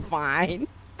is fine.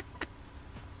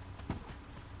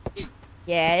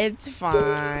 Yeah, it's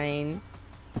fine.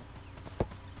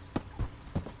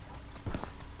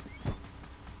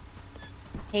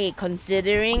 Hey,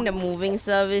 considering the moving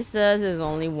services is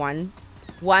only one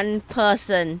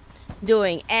person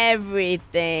doing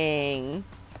everything.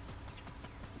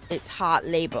 It's hard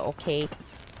labor, okay?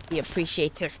 Be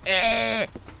appreciative.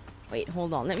 Wait,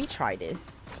 hold on. Let me try this.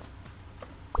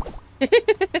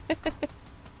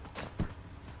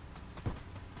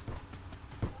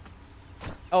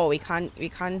 Oh, we can't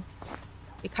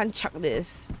chuck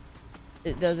this.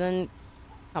 It doesn't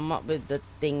come up with the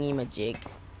thingy magic.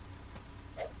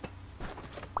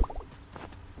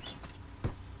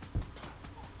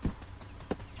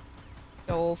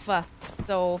 Sofa,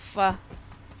 sofa,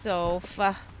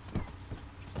 sofa.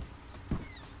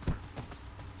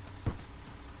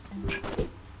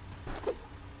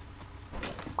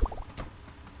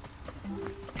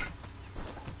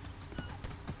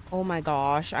 Oh my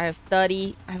gosh, I have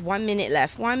 1 minute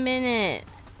left. 1 minute.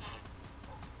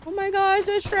 Oh my gosh,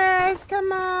 the stress.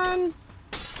 Come on.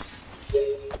 Do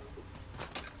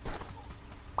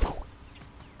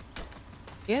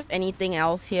you have anything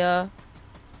else here?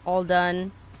 All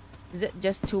done. Is it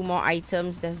just 2 more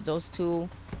items? There's those 2.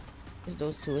 Just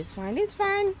those 2. It's fine. It's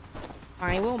fine.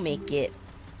 Fine, we'll make it.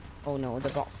 Oh no, the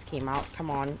box came out. Come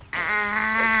on.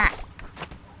 Ah!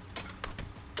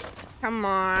 Come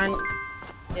on.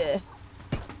 Ugh.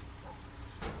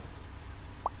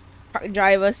 Truck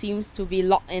driver seems to be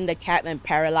locked in the cab and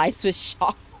paralyzed with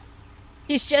shock.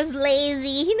 He's just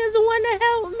lazy. He doesn't want to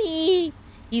help me.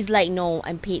 He's like, no,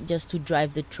 I'm paid just to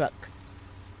drive the truck.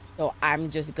 So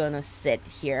I'm just gonna sit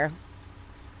here.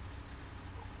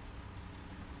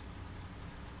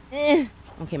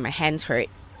 Okay, my hands hurt.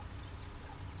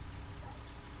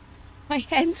 My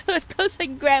hands hurt because I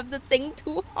grabbed the thing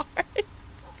too hard.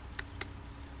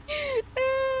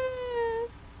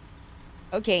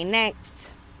 Okay,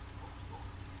 next.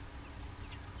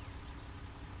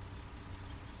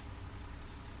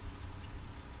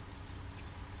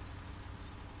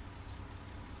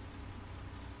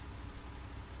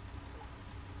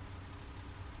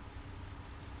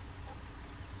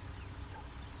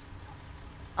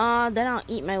 Then I'll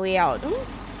eat my way out.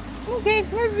 Okay,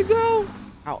 let's go.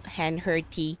 Oh, hand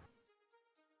hurty.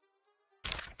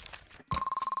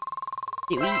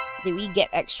 Did we get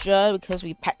extra because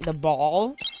we packed the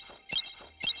ball?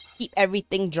 Keep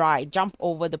everything dry. Jump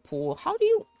over the pool. How do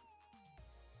you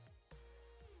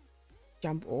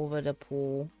jump over the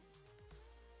pool?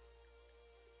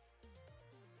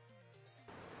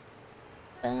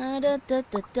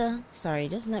 Sorry,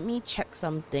 just let me check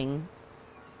something.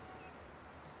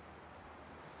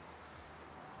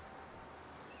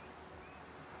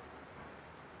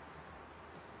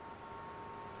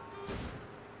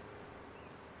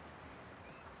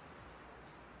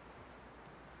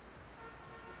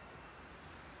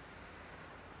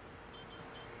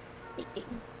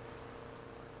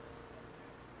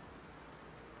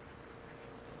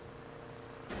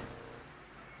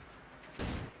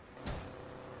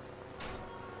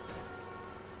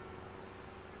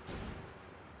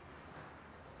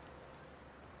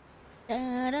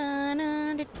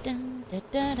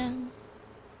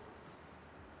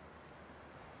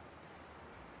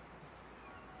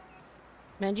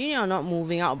 Imagine you're not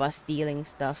moving out but stealing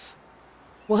stuff.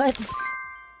 What?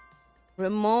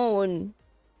 Ramon.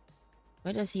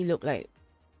 Why does he look like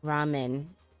ramen?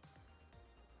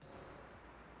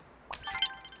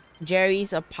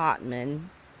 Jerry's apartment.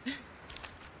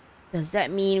 Does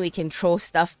that mean we can throw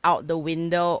stuff out the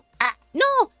window? Ah,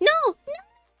 no, no, no.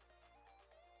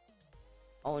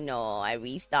 Oh no, I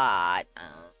restart.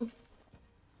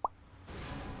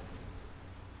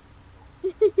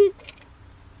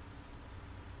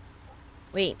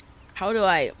 Wait, how do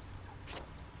I...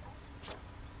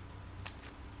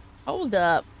 Hold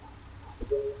up.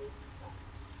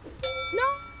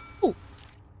 No!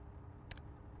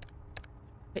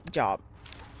 Good job.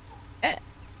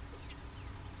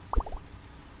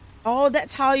 Oh,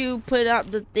 that's how you put up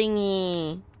the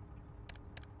thingy.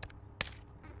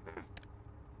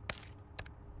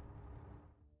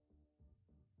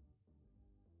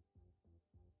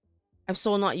 I'm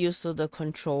so not used to the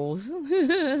controls.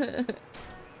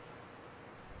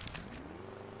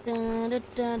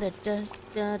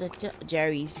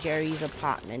 Jerry's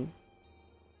apartment.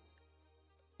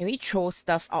 Can we throw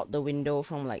stuff out the window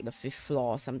from like the 5th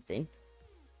floor or something?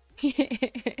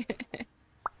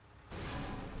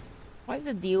 What's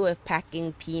the deal with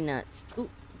packing peanuts? Ooh,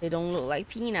 they don't look like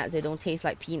peanuts. They don't taste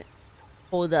like peanuts.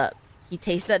 Hold up. He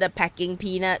tasted the packing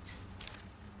peanuts.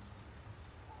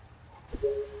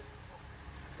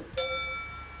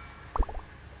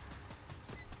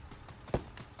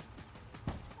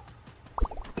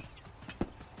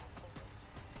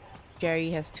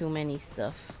 Jerry has too many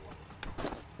stuff.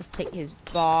 Let's take his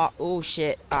bar. Oh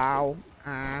shit. Ow.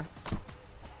 Ah.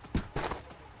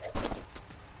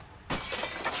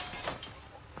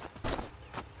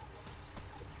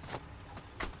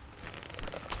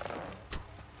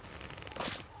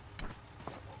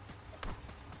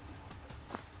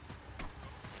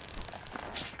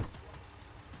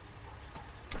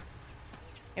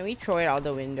 Can we throw it out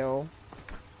the window?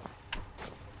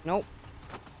 Nope.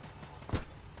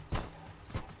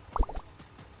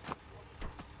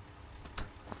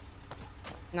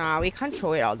 Nah, we can't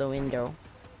throw it out the window.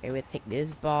 Okay, we'll take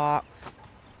this box.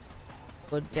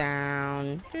 Go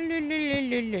down.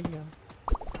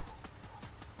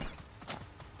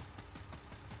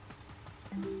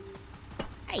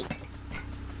 Hey.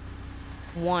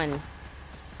 1,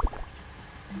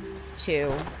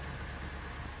 2,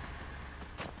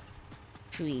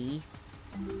 3.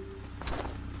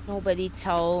 Nobody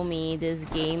told me this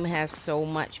game has so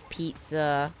much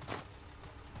pizza.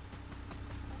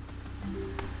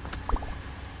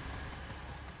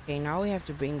 Okay, now we have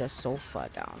to bring the sofa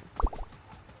down.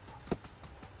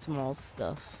 Small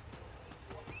stuff.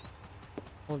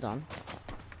 Hold on.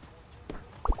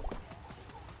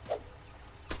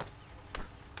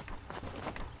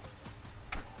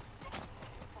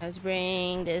 Let's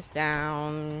bring this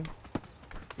down.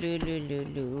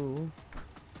 Loo.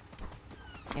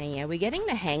 And yeah, we're getting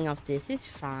the hang of this. It's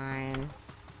fine.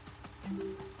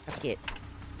 Fuck it.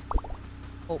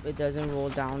 Hope it doesn't roll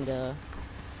down the...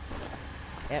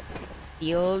 Yep.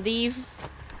 Feel the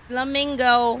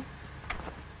flamingo.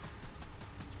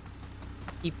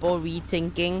 People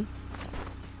rethinking.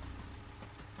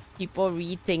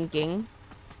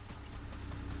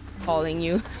 Calling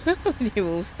you.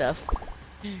 Remove stuff.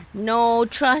 No,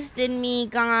 trust in me,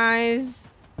 guys.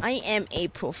 I am a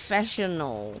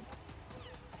professional.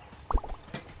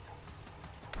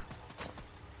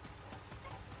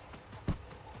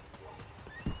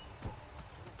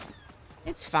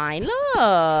 It's fine.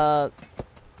 Look.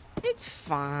 It's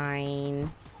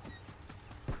fine.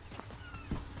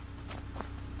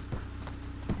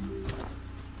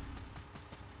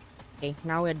 Okay,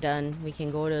 now we're done. We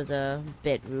can go to the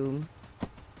bedroom.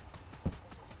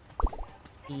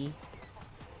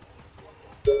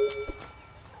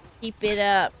 Keep it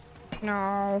up.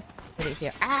 No. Put it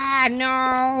here. Ah,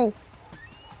 no.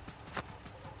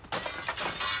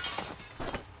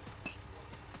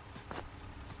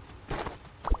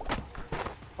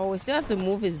 Oh, we still have to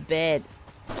move his bed.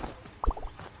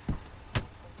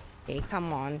 Okay,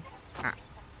 come on. Ah.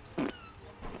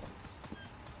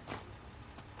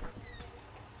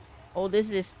 Oh,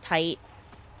 this is tight.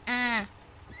 Ah.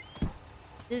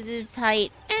 This is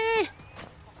tight. Ah.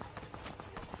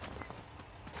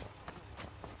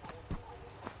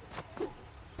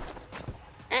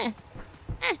 Ah.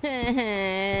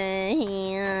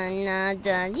 Not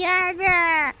done.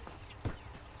 Yeah.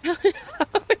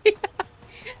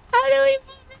 How do we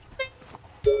move this thing?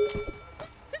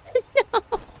 No.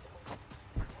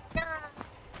 No.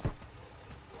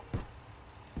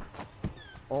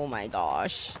 Oh my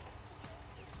gosh.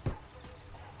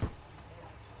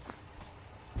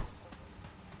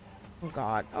 Oh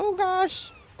god. Oh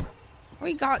gosh.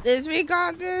 We got this. We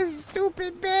got this.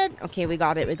 Stupid bed. Okay, we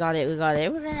got it. We got it. We got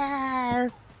it.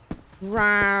 Rawr.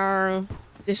 Rawr.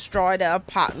 Destroy the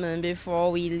apartment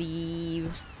before we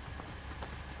leave.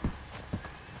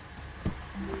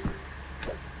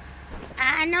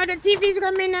 Ah, no, the TV's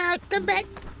coming out. The bed.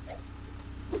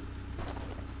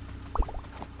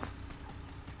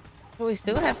 Oh, we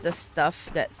still have the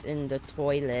stuff that's in the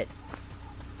toilet.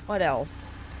 What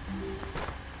else?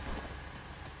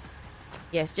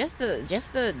 Yes, just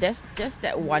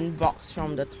that one box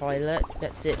from the toilet.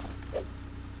 That's it.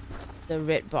 The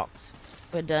red box.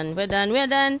 We're done. We're done. We're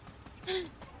done.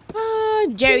 Ah,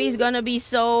 Jerry's gonna be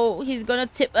so... He's gonna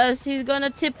tip us. He's gonna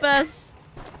tip us.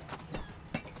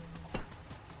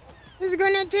 He's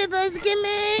gonna tip us. Give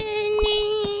me...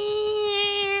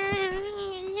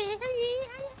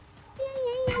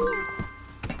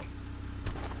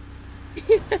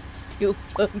 Still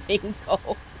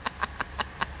flamingo.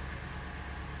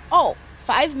 Oh,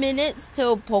 5 minutes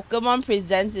till Pokemon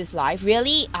presents its live.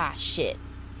 Really? Ah, shit.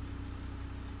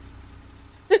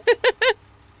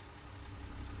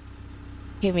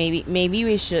 Okay, maybe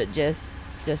we should just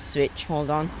switch. Hold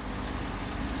on.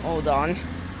 Hold on.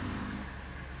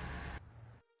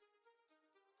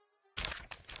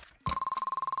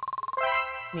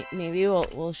 Maybe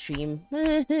we'll stream.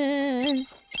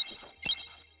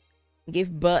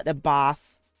 Give Bert a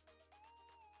bath.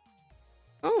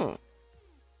 Oh.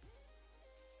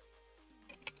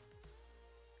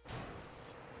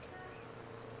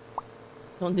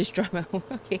 Don't destroy my home.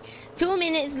 Okay. 2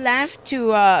 minutes left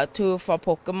for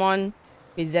Pokemon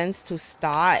Presents to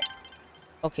start.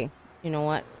 Okay. You know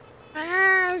what?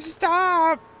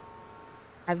 Stop!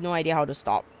 I have no idea how to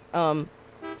stop.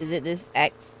 Is it this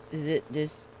X? Is it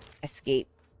this escape?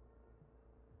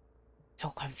 So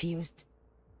confused.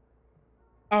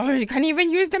 Oh, you can't even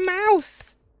use the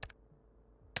mouse.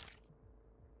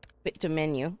 Quit to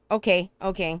menu. Okay,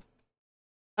 okay.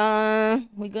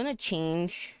 We're gonna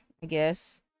change, I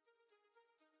guess.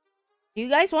 Do you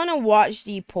guys want to watch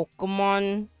the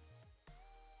Pokemon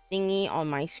thingy on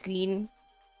my screen?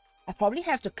 I probably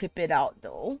have to clip it out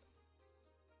though.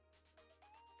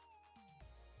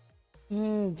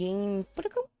 Game.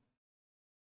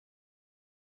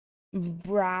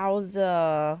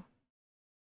 Browser.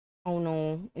 Oh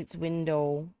no, it's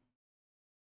window.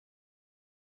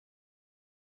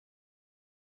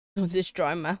 Don't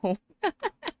destroy my home.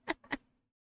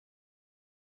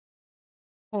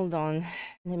 Hold on.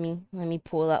 Let me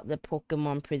pull up the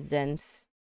Pokemon Presents.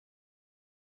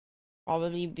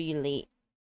 Probably be late.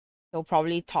 He'll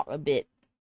probably talk a bit.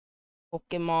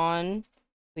 Pokemon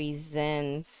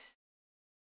Presents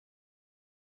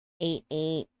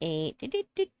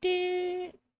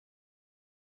 888.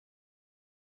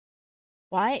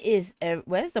 Why is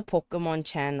where's the Pokemon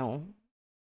channel?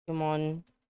 Pokemon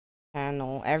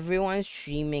channel. Everyone's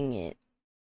streaming it.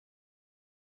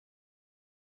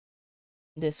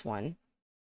 This one.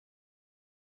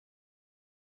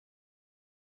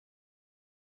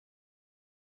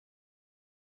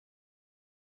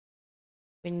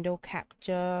 Window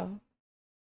capture.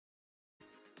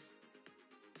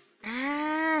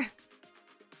 Ah.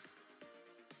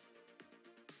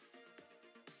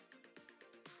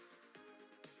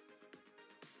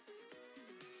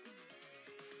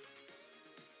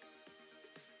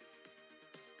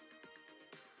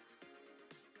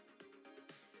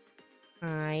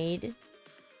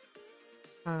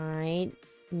 Hide,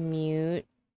 mute,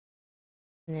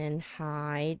 and then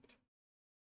hide.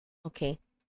 Okay.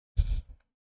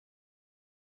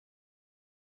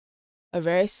 A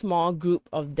very small group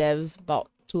of devs, about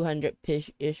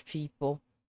 200-ish people.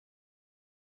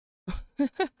 I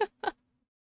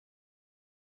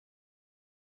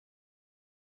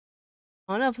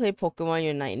wanna play Pokemon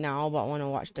Unite now, but I wanna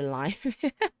watch the live.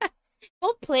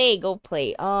 Go play.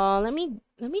 Let me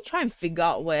try and figure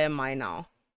out where am I now.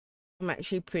 I'm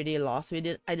actually pretty lost. I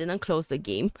didn't close the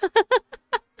game.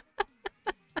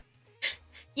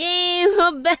 Yay,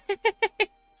 we're back.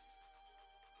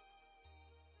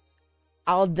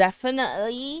 I'll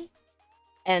definitely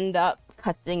end up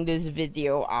cutting this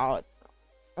video out.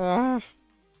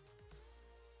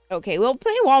 Okay, we'll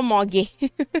play one more game.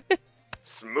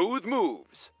 Smooth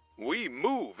moves. We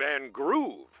move and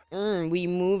groove. We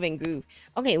move and groove.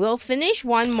 Okay, we'll finish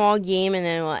one more game and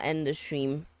then we'll end the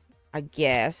stream, I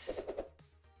guess.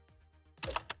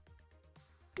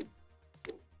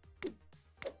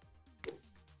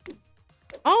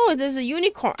 Oh, there's a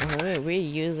unicorn. Oh, we're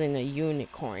using a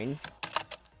unicorn.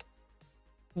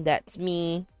 That's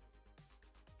me.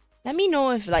 Let me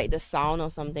know if like the sound or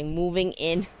something moving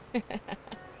in.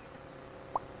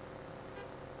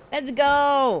 Let's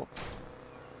go.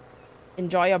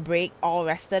 Enjoy your break. All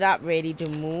rested up, ready to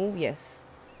move. Yes.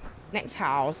 Next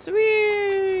house.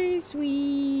 Sweet,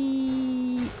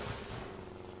 sweet.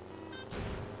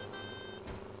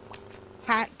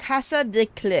 Casa de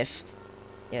Cliff.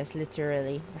 Yes,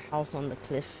 literally. The house on the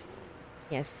cliff.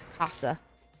 Yes, casa.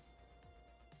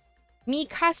 Mi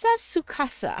casa, su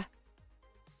casa.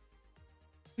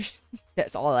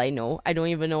 That's all I know. I don't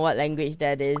even know what language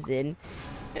that is in.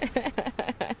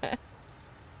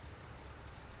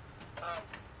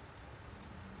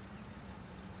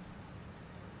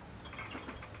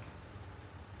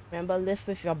 Remember, lift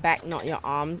with your back, not your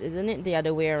arms. Isn't it the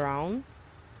other way around?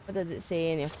 What does it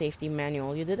say in your safety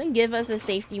manual? You didn't give us a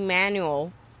safety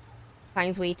manual.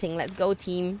 Time's waiting. Let's go,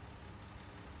 team.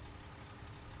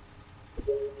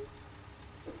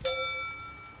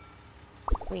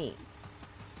 Wait.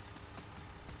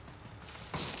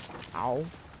 Ow.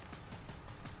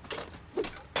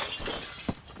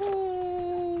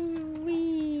 Oh,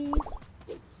 wee.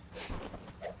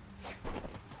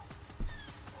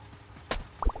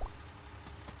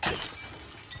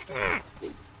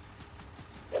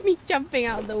 Me jumping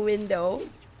out the window.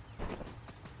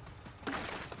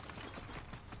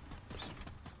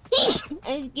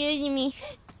 Excuse me.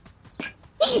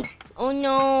 Oh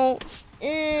no.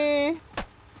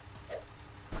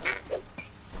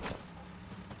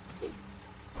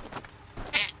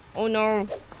 Oh no.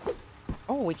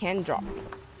 Oh, we can drop.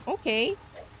 Okay.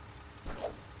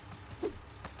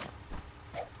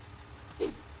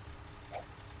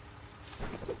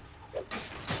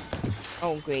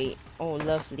 Oh, great. Oh,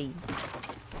 lovely.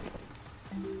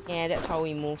 Yeah, that's how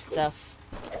we move stuff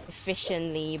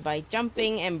efficiently, by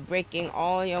jumping and breaking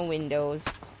all your windows,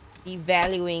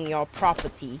 devaluing your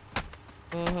property.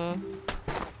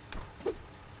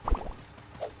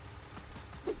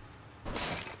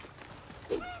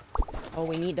 Oh,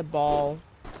 we need the ball.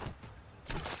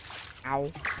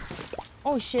 Ow.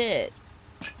 Oh shit.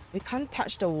 We can't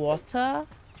touch the water.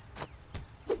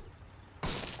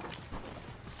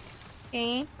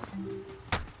 Okay.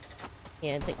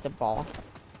 Yeah, take the ball.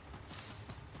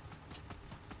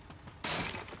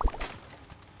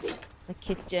 The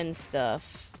kitchen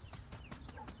stuff.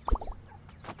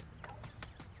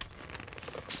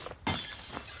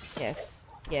 Yes.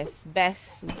 Yes.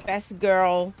 Best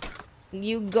girl.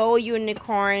 You go,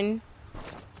 unicorn.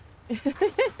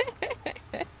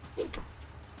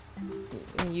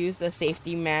 Use the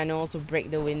safety manual to break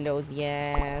the windows.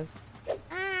 Yes.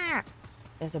 Ah!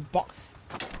 There's a box.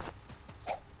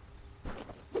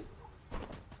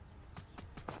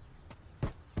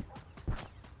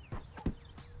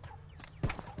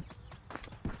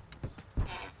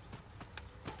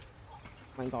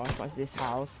 Oh my gosh, what's this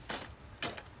house?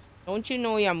 Don't you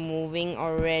know you're moving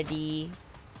already?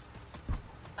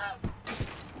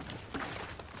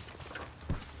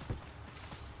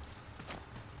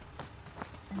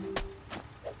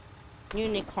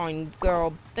 Unicorn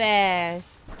girl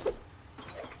best.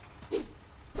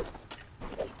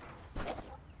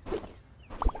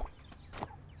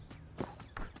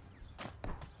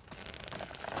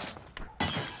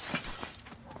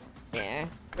 Yeah,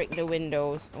 break the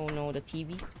windows. Oh no, the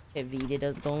TV's heavy. They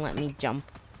don't let me jump.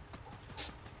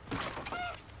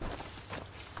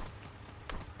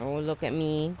 Oh, look at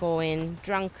me going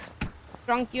drunk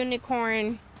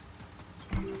unicorn.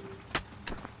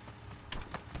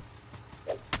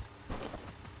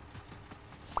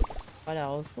 What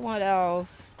else? What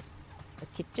else? The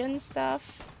kitchen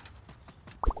stuff.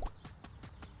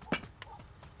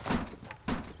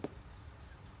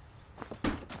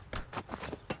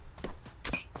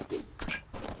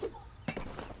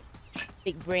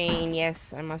 Big brain.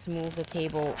 Yes, I must move the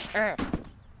table.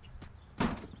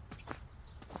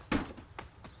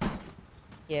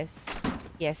 Yes.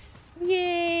 Yes.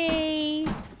 Yay!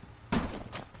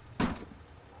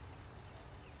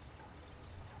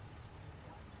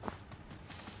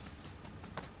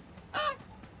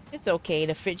 It's okay.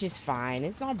 The fridge is fine.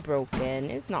 It's not broken.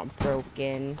 It's not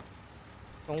broken.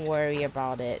 Don't worry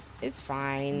about it. It's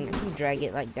fine. I can drag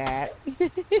it like that.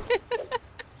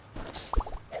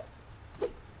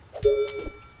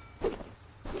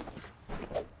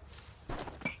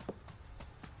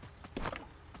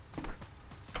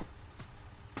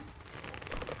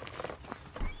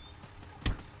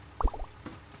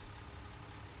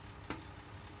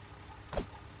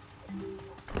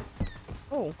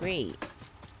 Oh, great.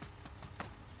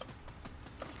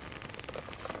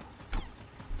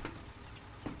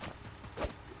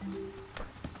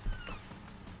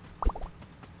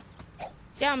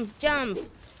 Jump, jump!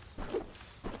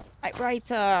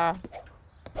 Typewriter!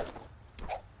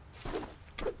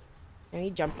 Can we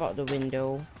jump out the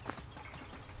window?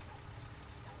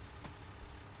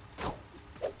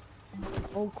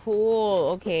 Oh, cool.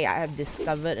 Okay, I have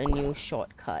discovered a new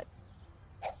shortcut.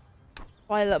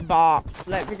 Toilet box.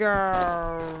 Let's go.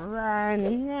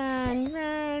 Run, run,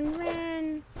 run,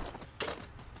 run.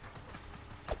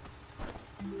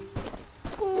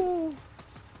 Ooh.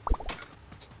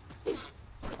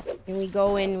 Can we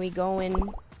go in? We go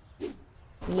in.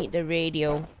 Need the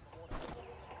radio.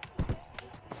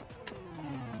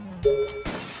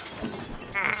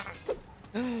 Ah.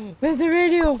 Where's the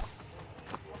radio?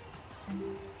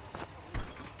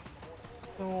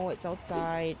 No, it's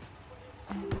outside.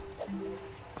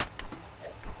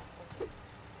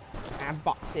 That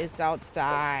box is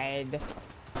outside.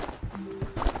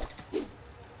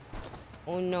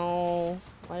 Oh no.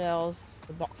 What else?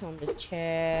 The box on the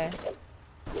chair.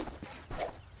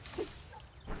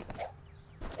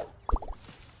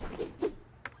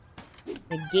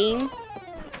 The game.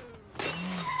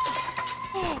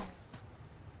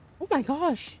 Oh my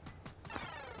gosh.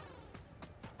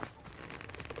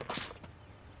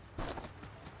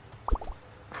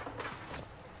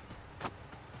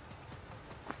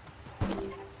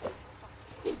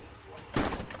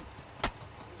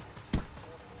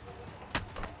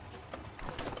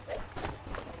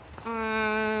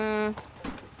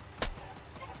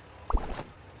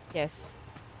 Yes.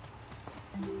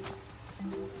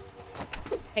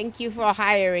 Thank you for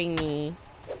hiring me.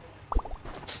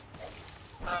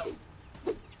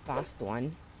 Last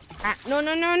one. Ah, no,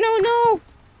 no, no, no, no!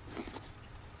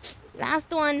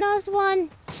 Last one, last one!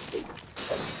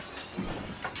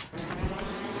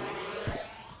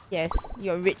 Yes,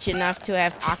 you're rich enough to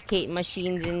have arcade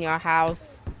machines in your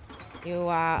house. You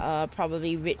are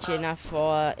probably rich enough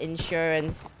for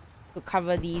insurance to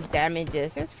cover these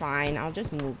damages. It's fine. I'll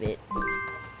just move it.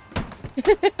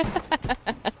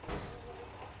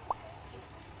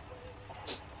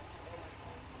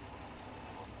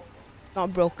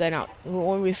 Not broken out. We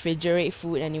won't refrigerate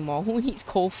food anymore. Who needs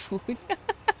cold food?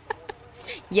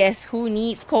 Yes, who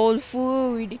needs cold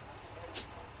food?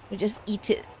 We just eat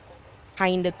it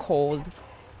kinda cold,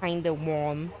 kinda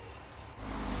warm.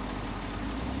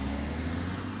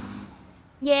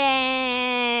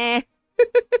 Yeah!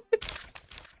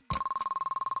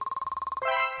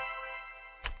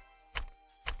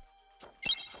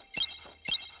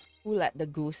 Who let the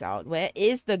goose out? Where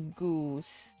is the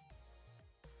goose?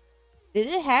 Did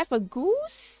it have a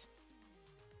goose?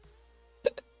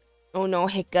 Oh no,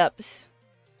 hiccups.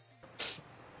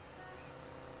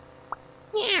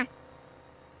 Yeah.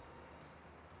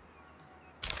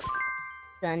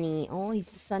 Sunny. Oh, he's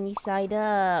sunny side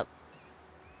up.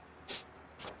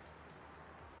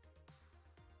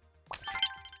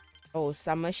 Oh,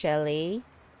 summer chalet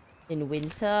in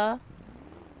winter.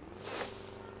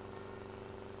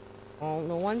 Oh,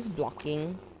 no one's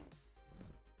blocking.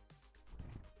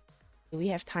 Do we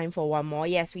have time for one more?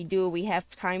 Yes, we do. We have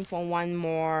time for one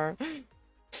more.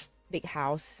 Big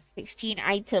house. 16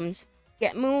 items.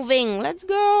 Get moving. Let's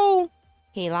go.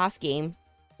 Okay, last game.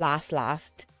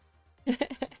 Last.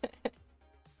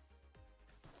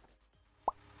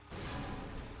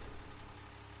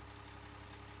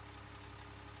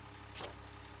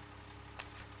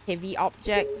 Heavy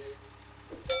objects.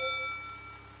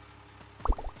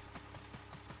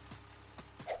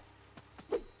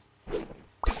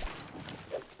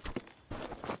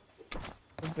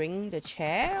 Bring the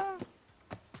chair.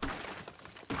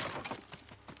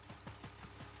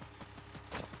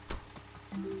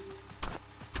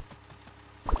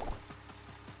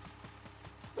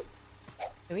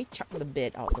 Can we chuck the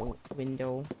bed out the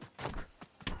window?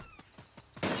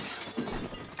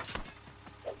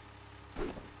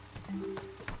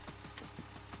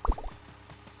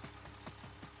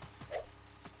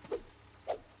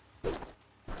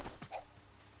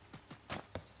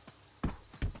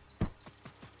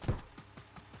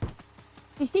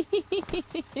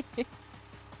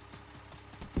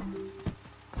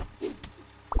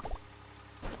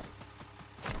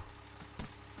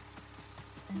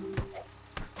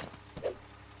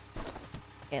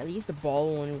 At least the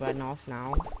ball won't run off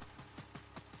now.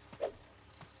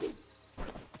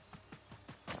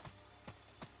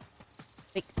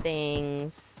 Big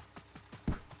things.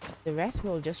 The rest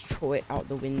will just throw it out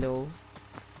the window.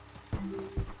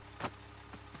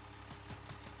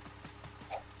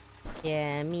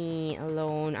 Yeah, me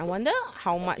alone. I wonder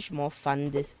how much more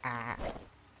fun this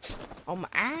Oh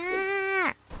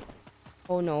my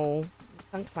Oh no. You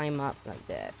can't climb up like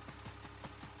that.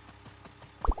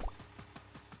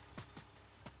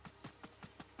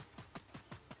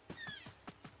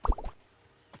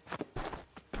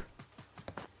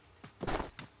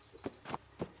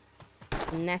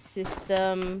 Nest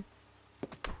system.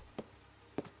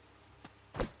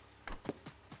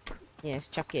 Yes,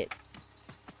 chuck it.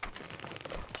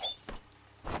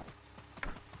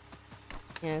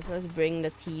 Yes, let's bring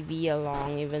the TV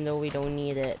along even though we don't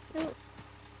need it.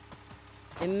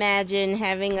 Imagine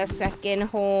having a second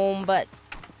home but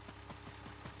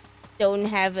don't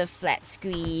have a flat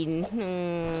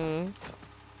screen.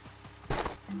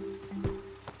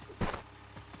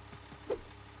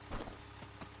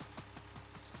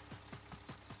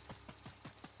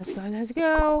 Let's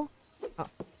go. Oh.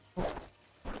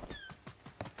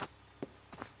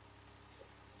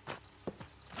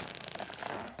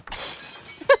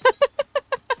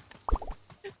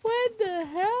 What the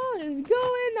hell is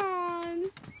going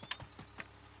on?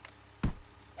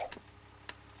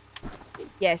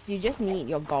 Yes, you just need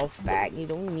your golf bag. You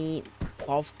don't need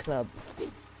golf clubs.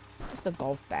 Just the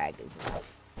golf bag is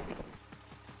enough.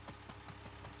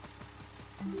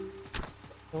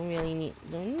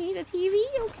 Don't need a TV?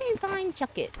 Okay, fine,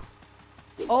 chuck it.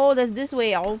 Oh, there's this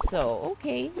way also.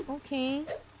 Okay.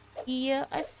 See ya,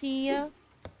 I see ya.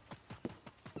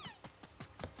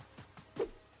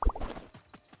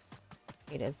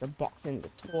 Okay, there's the box in the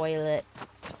toilet.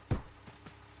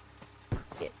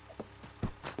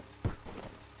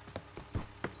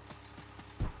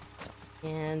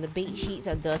 And the bed sheets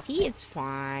are dirty. It's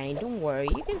fine. Don't worry.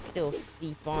 You can still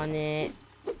sleep on it.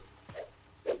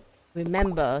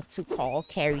 Remember to call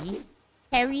Keiri.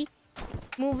 Keiri,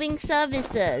 moving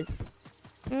services.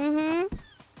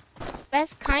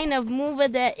 Best kind of mover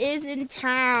there is in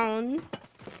town.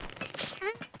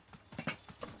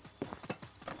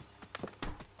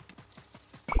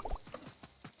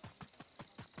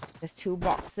 There's 2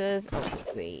 boxes. Okay,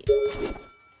 great.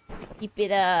 Keep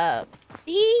it up.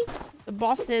 See? The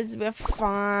boss says we're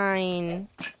fine.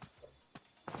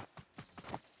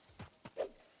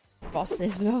 Boss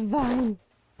says we're fine.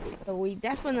 So we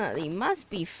definitely must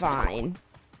be fine.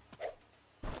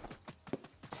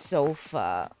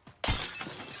 Sofa.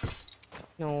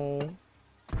 No.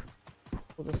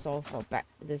 Put the sofa back.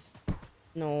 This.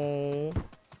 No.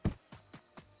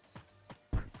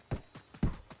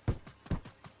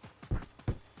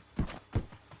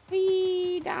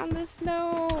 Whee! Down the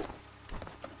slope.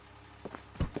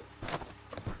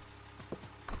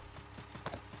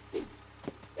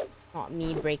 Not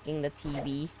me breaking the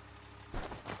TV.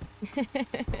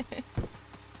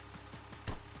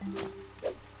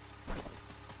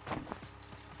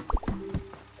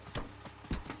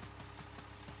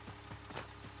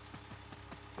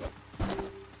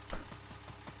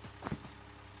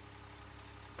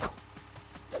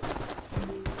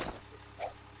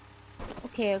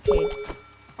 Okay, okay.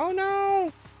 Oh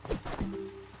no!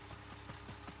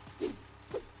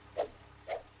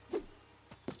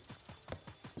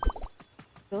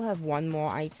 Still have 1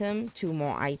 more item, 2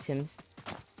 more items.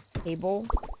 Table.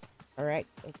 Correct.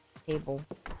 Table.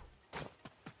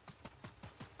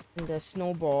 And the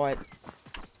snowboard.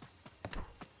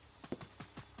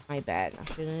 My bad. I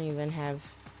shouldn't even have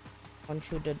gone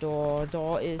through the door.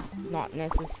 Door is not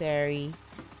necessary.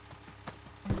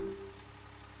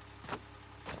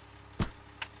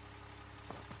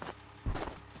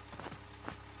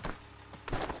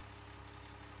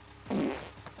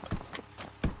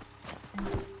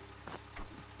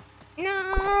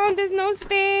 No, there's no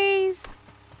space.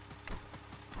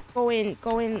 Go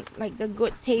in like the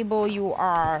good table you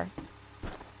are.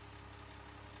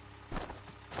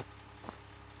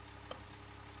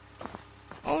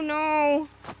 Oh no.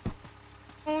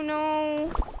 Oh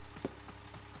no.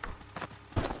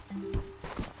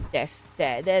 Yes,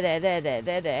 there.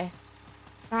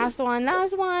 Last one. Ah,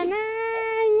 nah.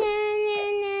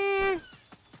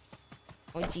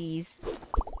 Oh jeez.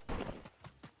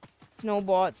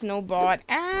 Snowboard.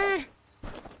 Ah!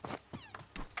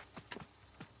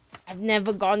 I've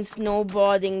never gone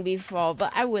snowboarding before,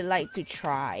 but I would like to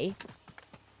try.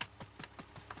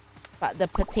 But the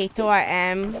potato I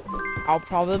am, I'll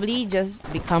probably just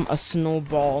become a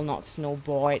snowball, not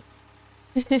snowboard.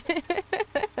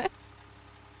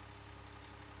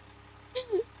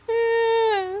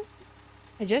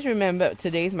 I just remembered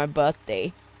today's my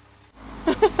birthday.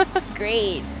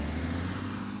 Great.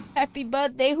 Happy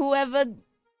birthday, whoever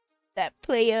that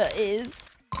player is.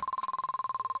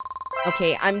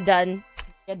 Okay, I'm done.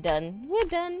 We're done. We're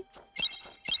done.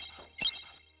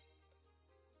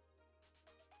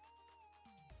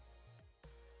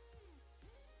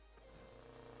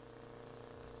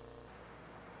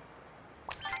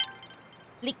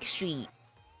 Flick Street.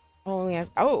 Oh, yeah.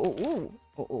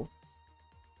 Oh.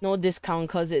 No discount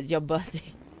because it's your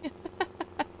birthday.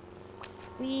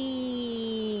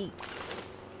 Wee.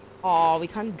 Oh, we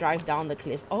can't drive down the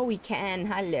cliff. Oh, we can.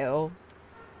 Hello.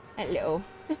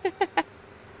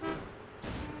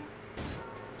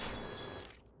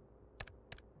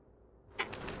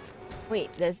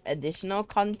 Wait, there's additional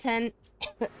content?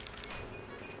 I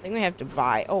think we have to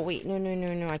buy. Oh, wait.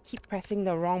 No. I keep pressing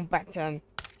the wrong button.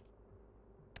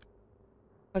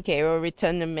 Okay, we'll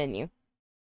return the menu.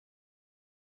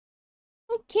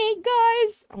 Okay,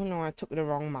 guys. Oh, no, I took the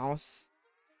wrong mouse.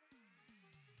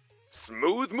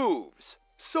 Smooth moves.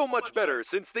 So much better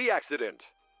since the accident.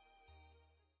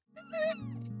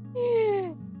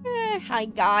 Hi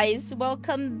guys,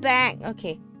 welcome back.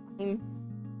 Okay,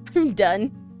 I'm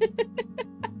done.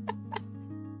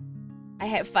 I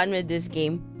had fun with this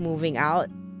game. Moving out.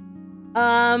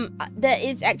 There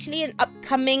is actually an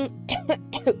upcoming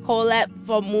collab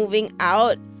for Moving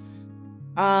Out.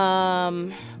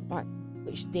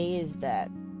 Which day is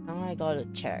that? Now I gotta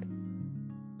check.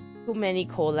 Too many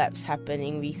collabs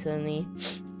happening recently.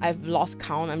 I've lost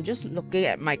count. I'm just looking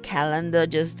at my calendar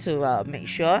just to make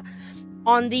sure.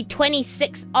 On the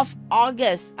 26th of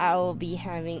August, I will be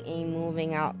having a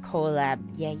Moving Out collab.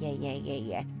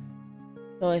 Yeah.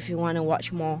 So if you want to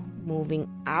watch more Moving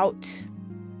Out,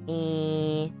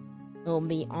 it'll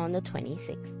be on the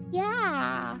 26th.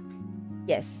 Yeah.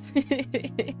 Yes.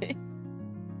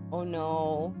 Oh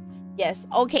no. Yes.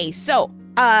 Okay. So,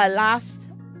 last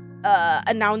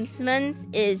announcement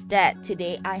is that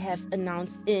today I have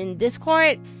announced in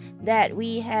Discord that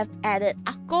we have added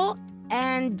Akko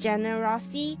and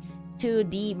Generosity to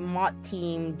the mod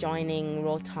team, joining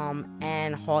Rotom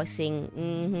and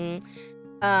Horsing.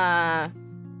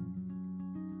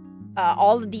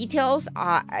 All the details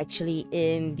are actually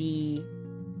in the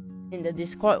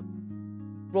Discord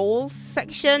roles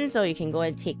section, so you can go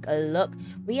and take a look.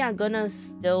 We are gonna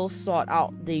still sort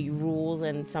out the rules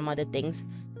and some other things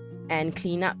and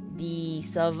clean up the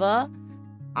server.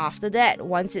 After that,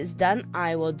 once it's done,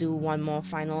 I will do one more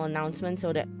final announcement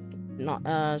so that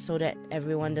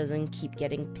everyone doesn't keep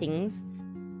getting pings.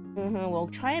 We'll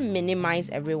try and minimize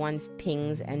everyone's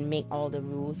pings and make all the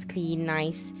rules clean,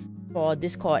 nice for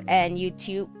Discord and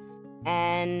YouTube.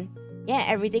 And yeah,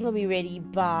 everything will be ready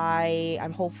by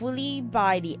hopefully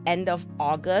by the end of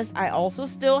August. I also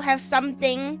still have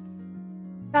something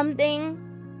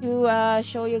to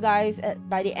show you guys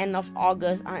by the end of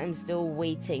August. I am still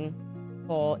waiting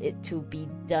for it to be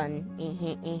done.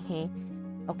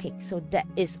 Okay, so that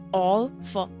is all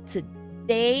for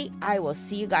today. I will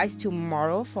see you guys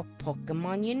tomorrow for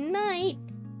Pokemon Unite.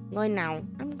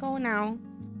 I'm going now.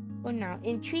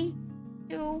 In 3,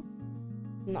 2,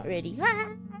 not ready.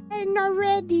 I'm not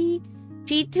ready.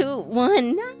 3, 2,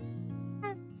 1.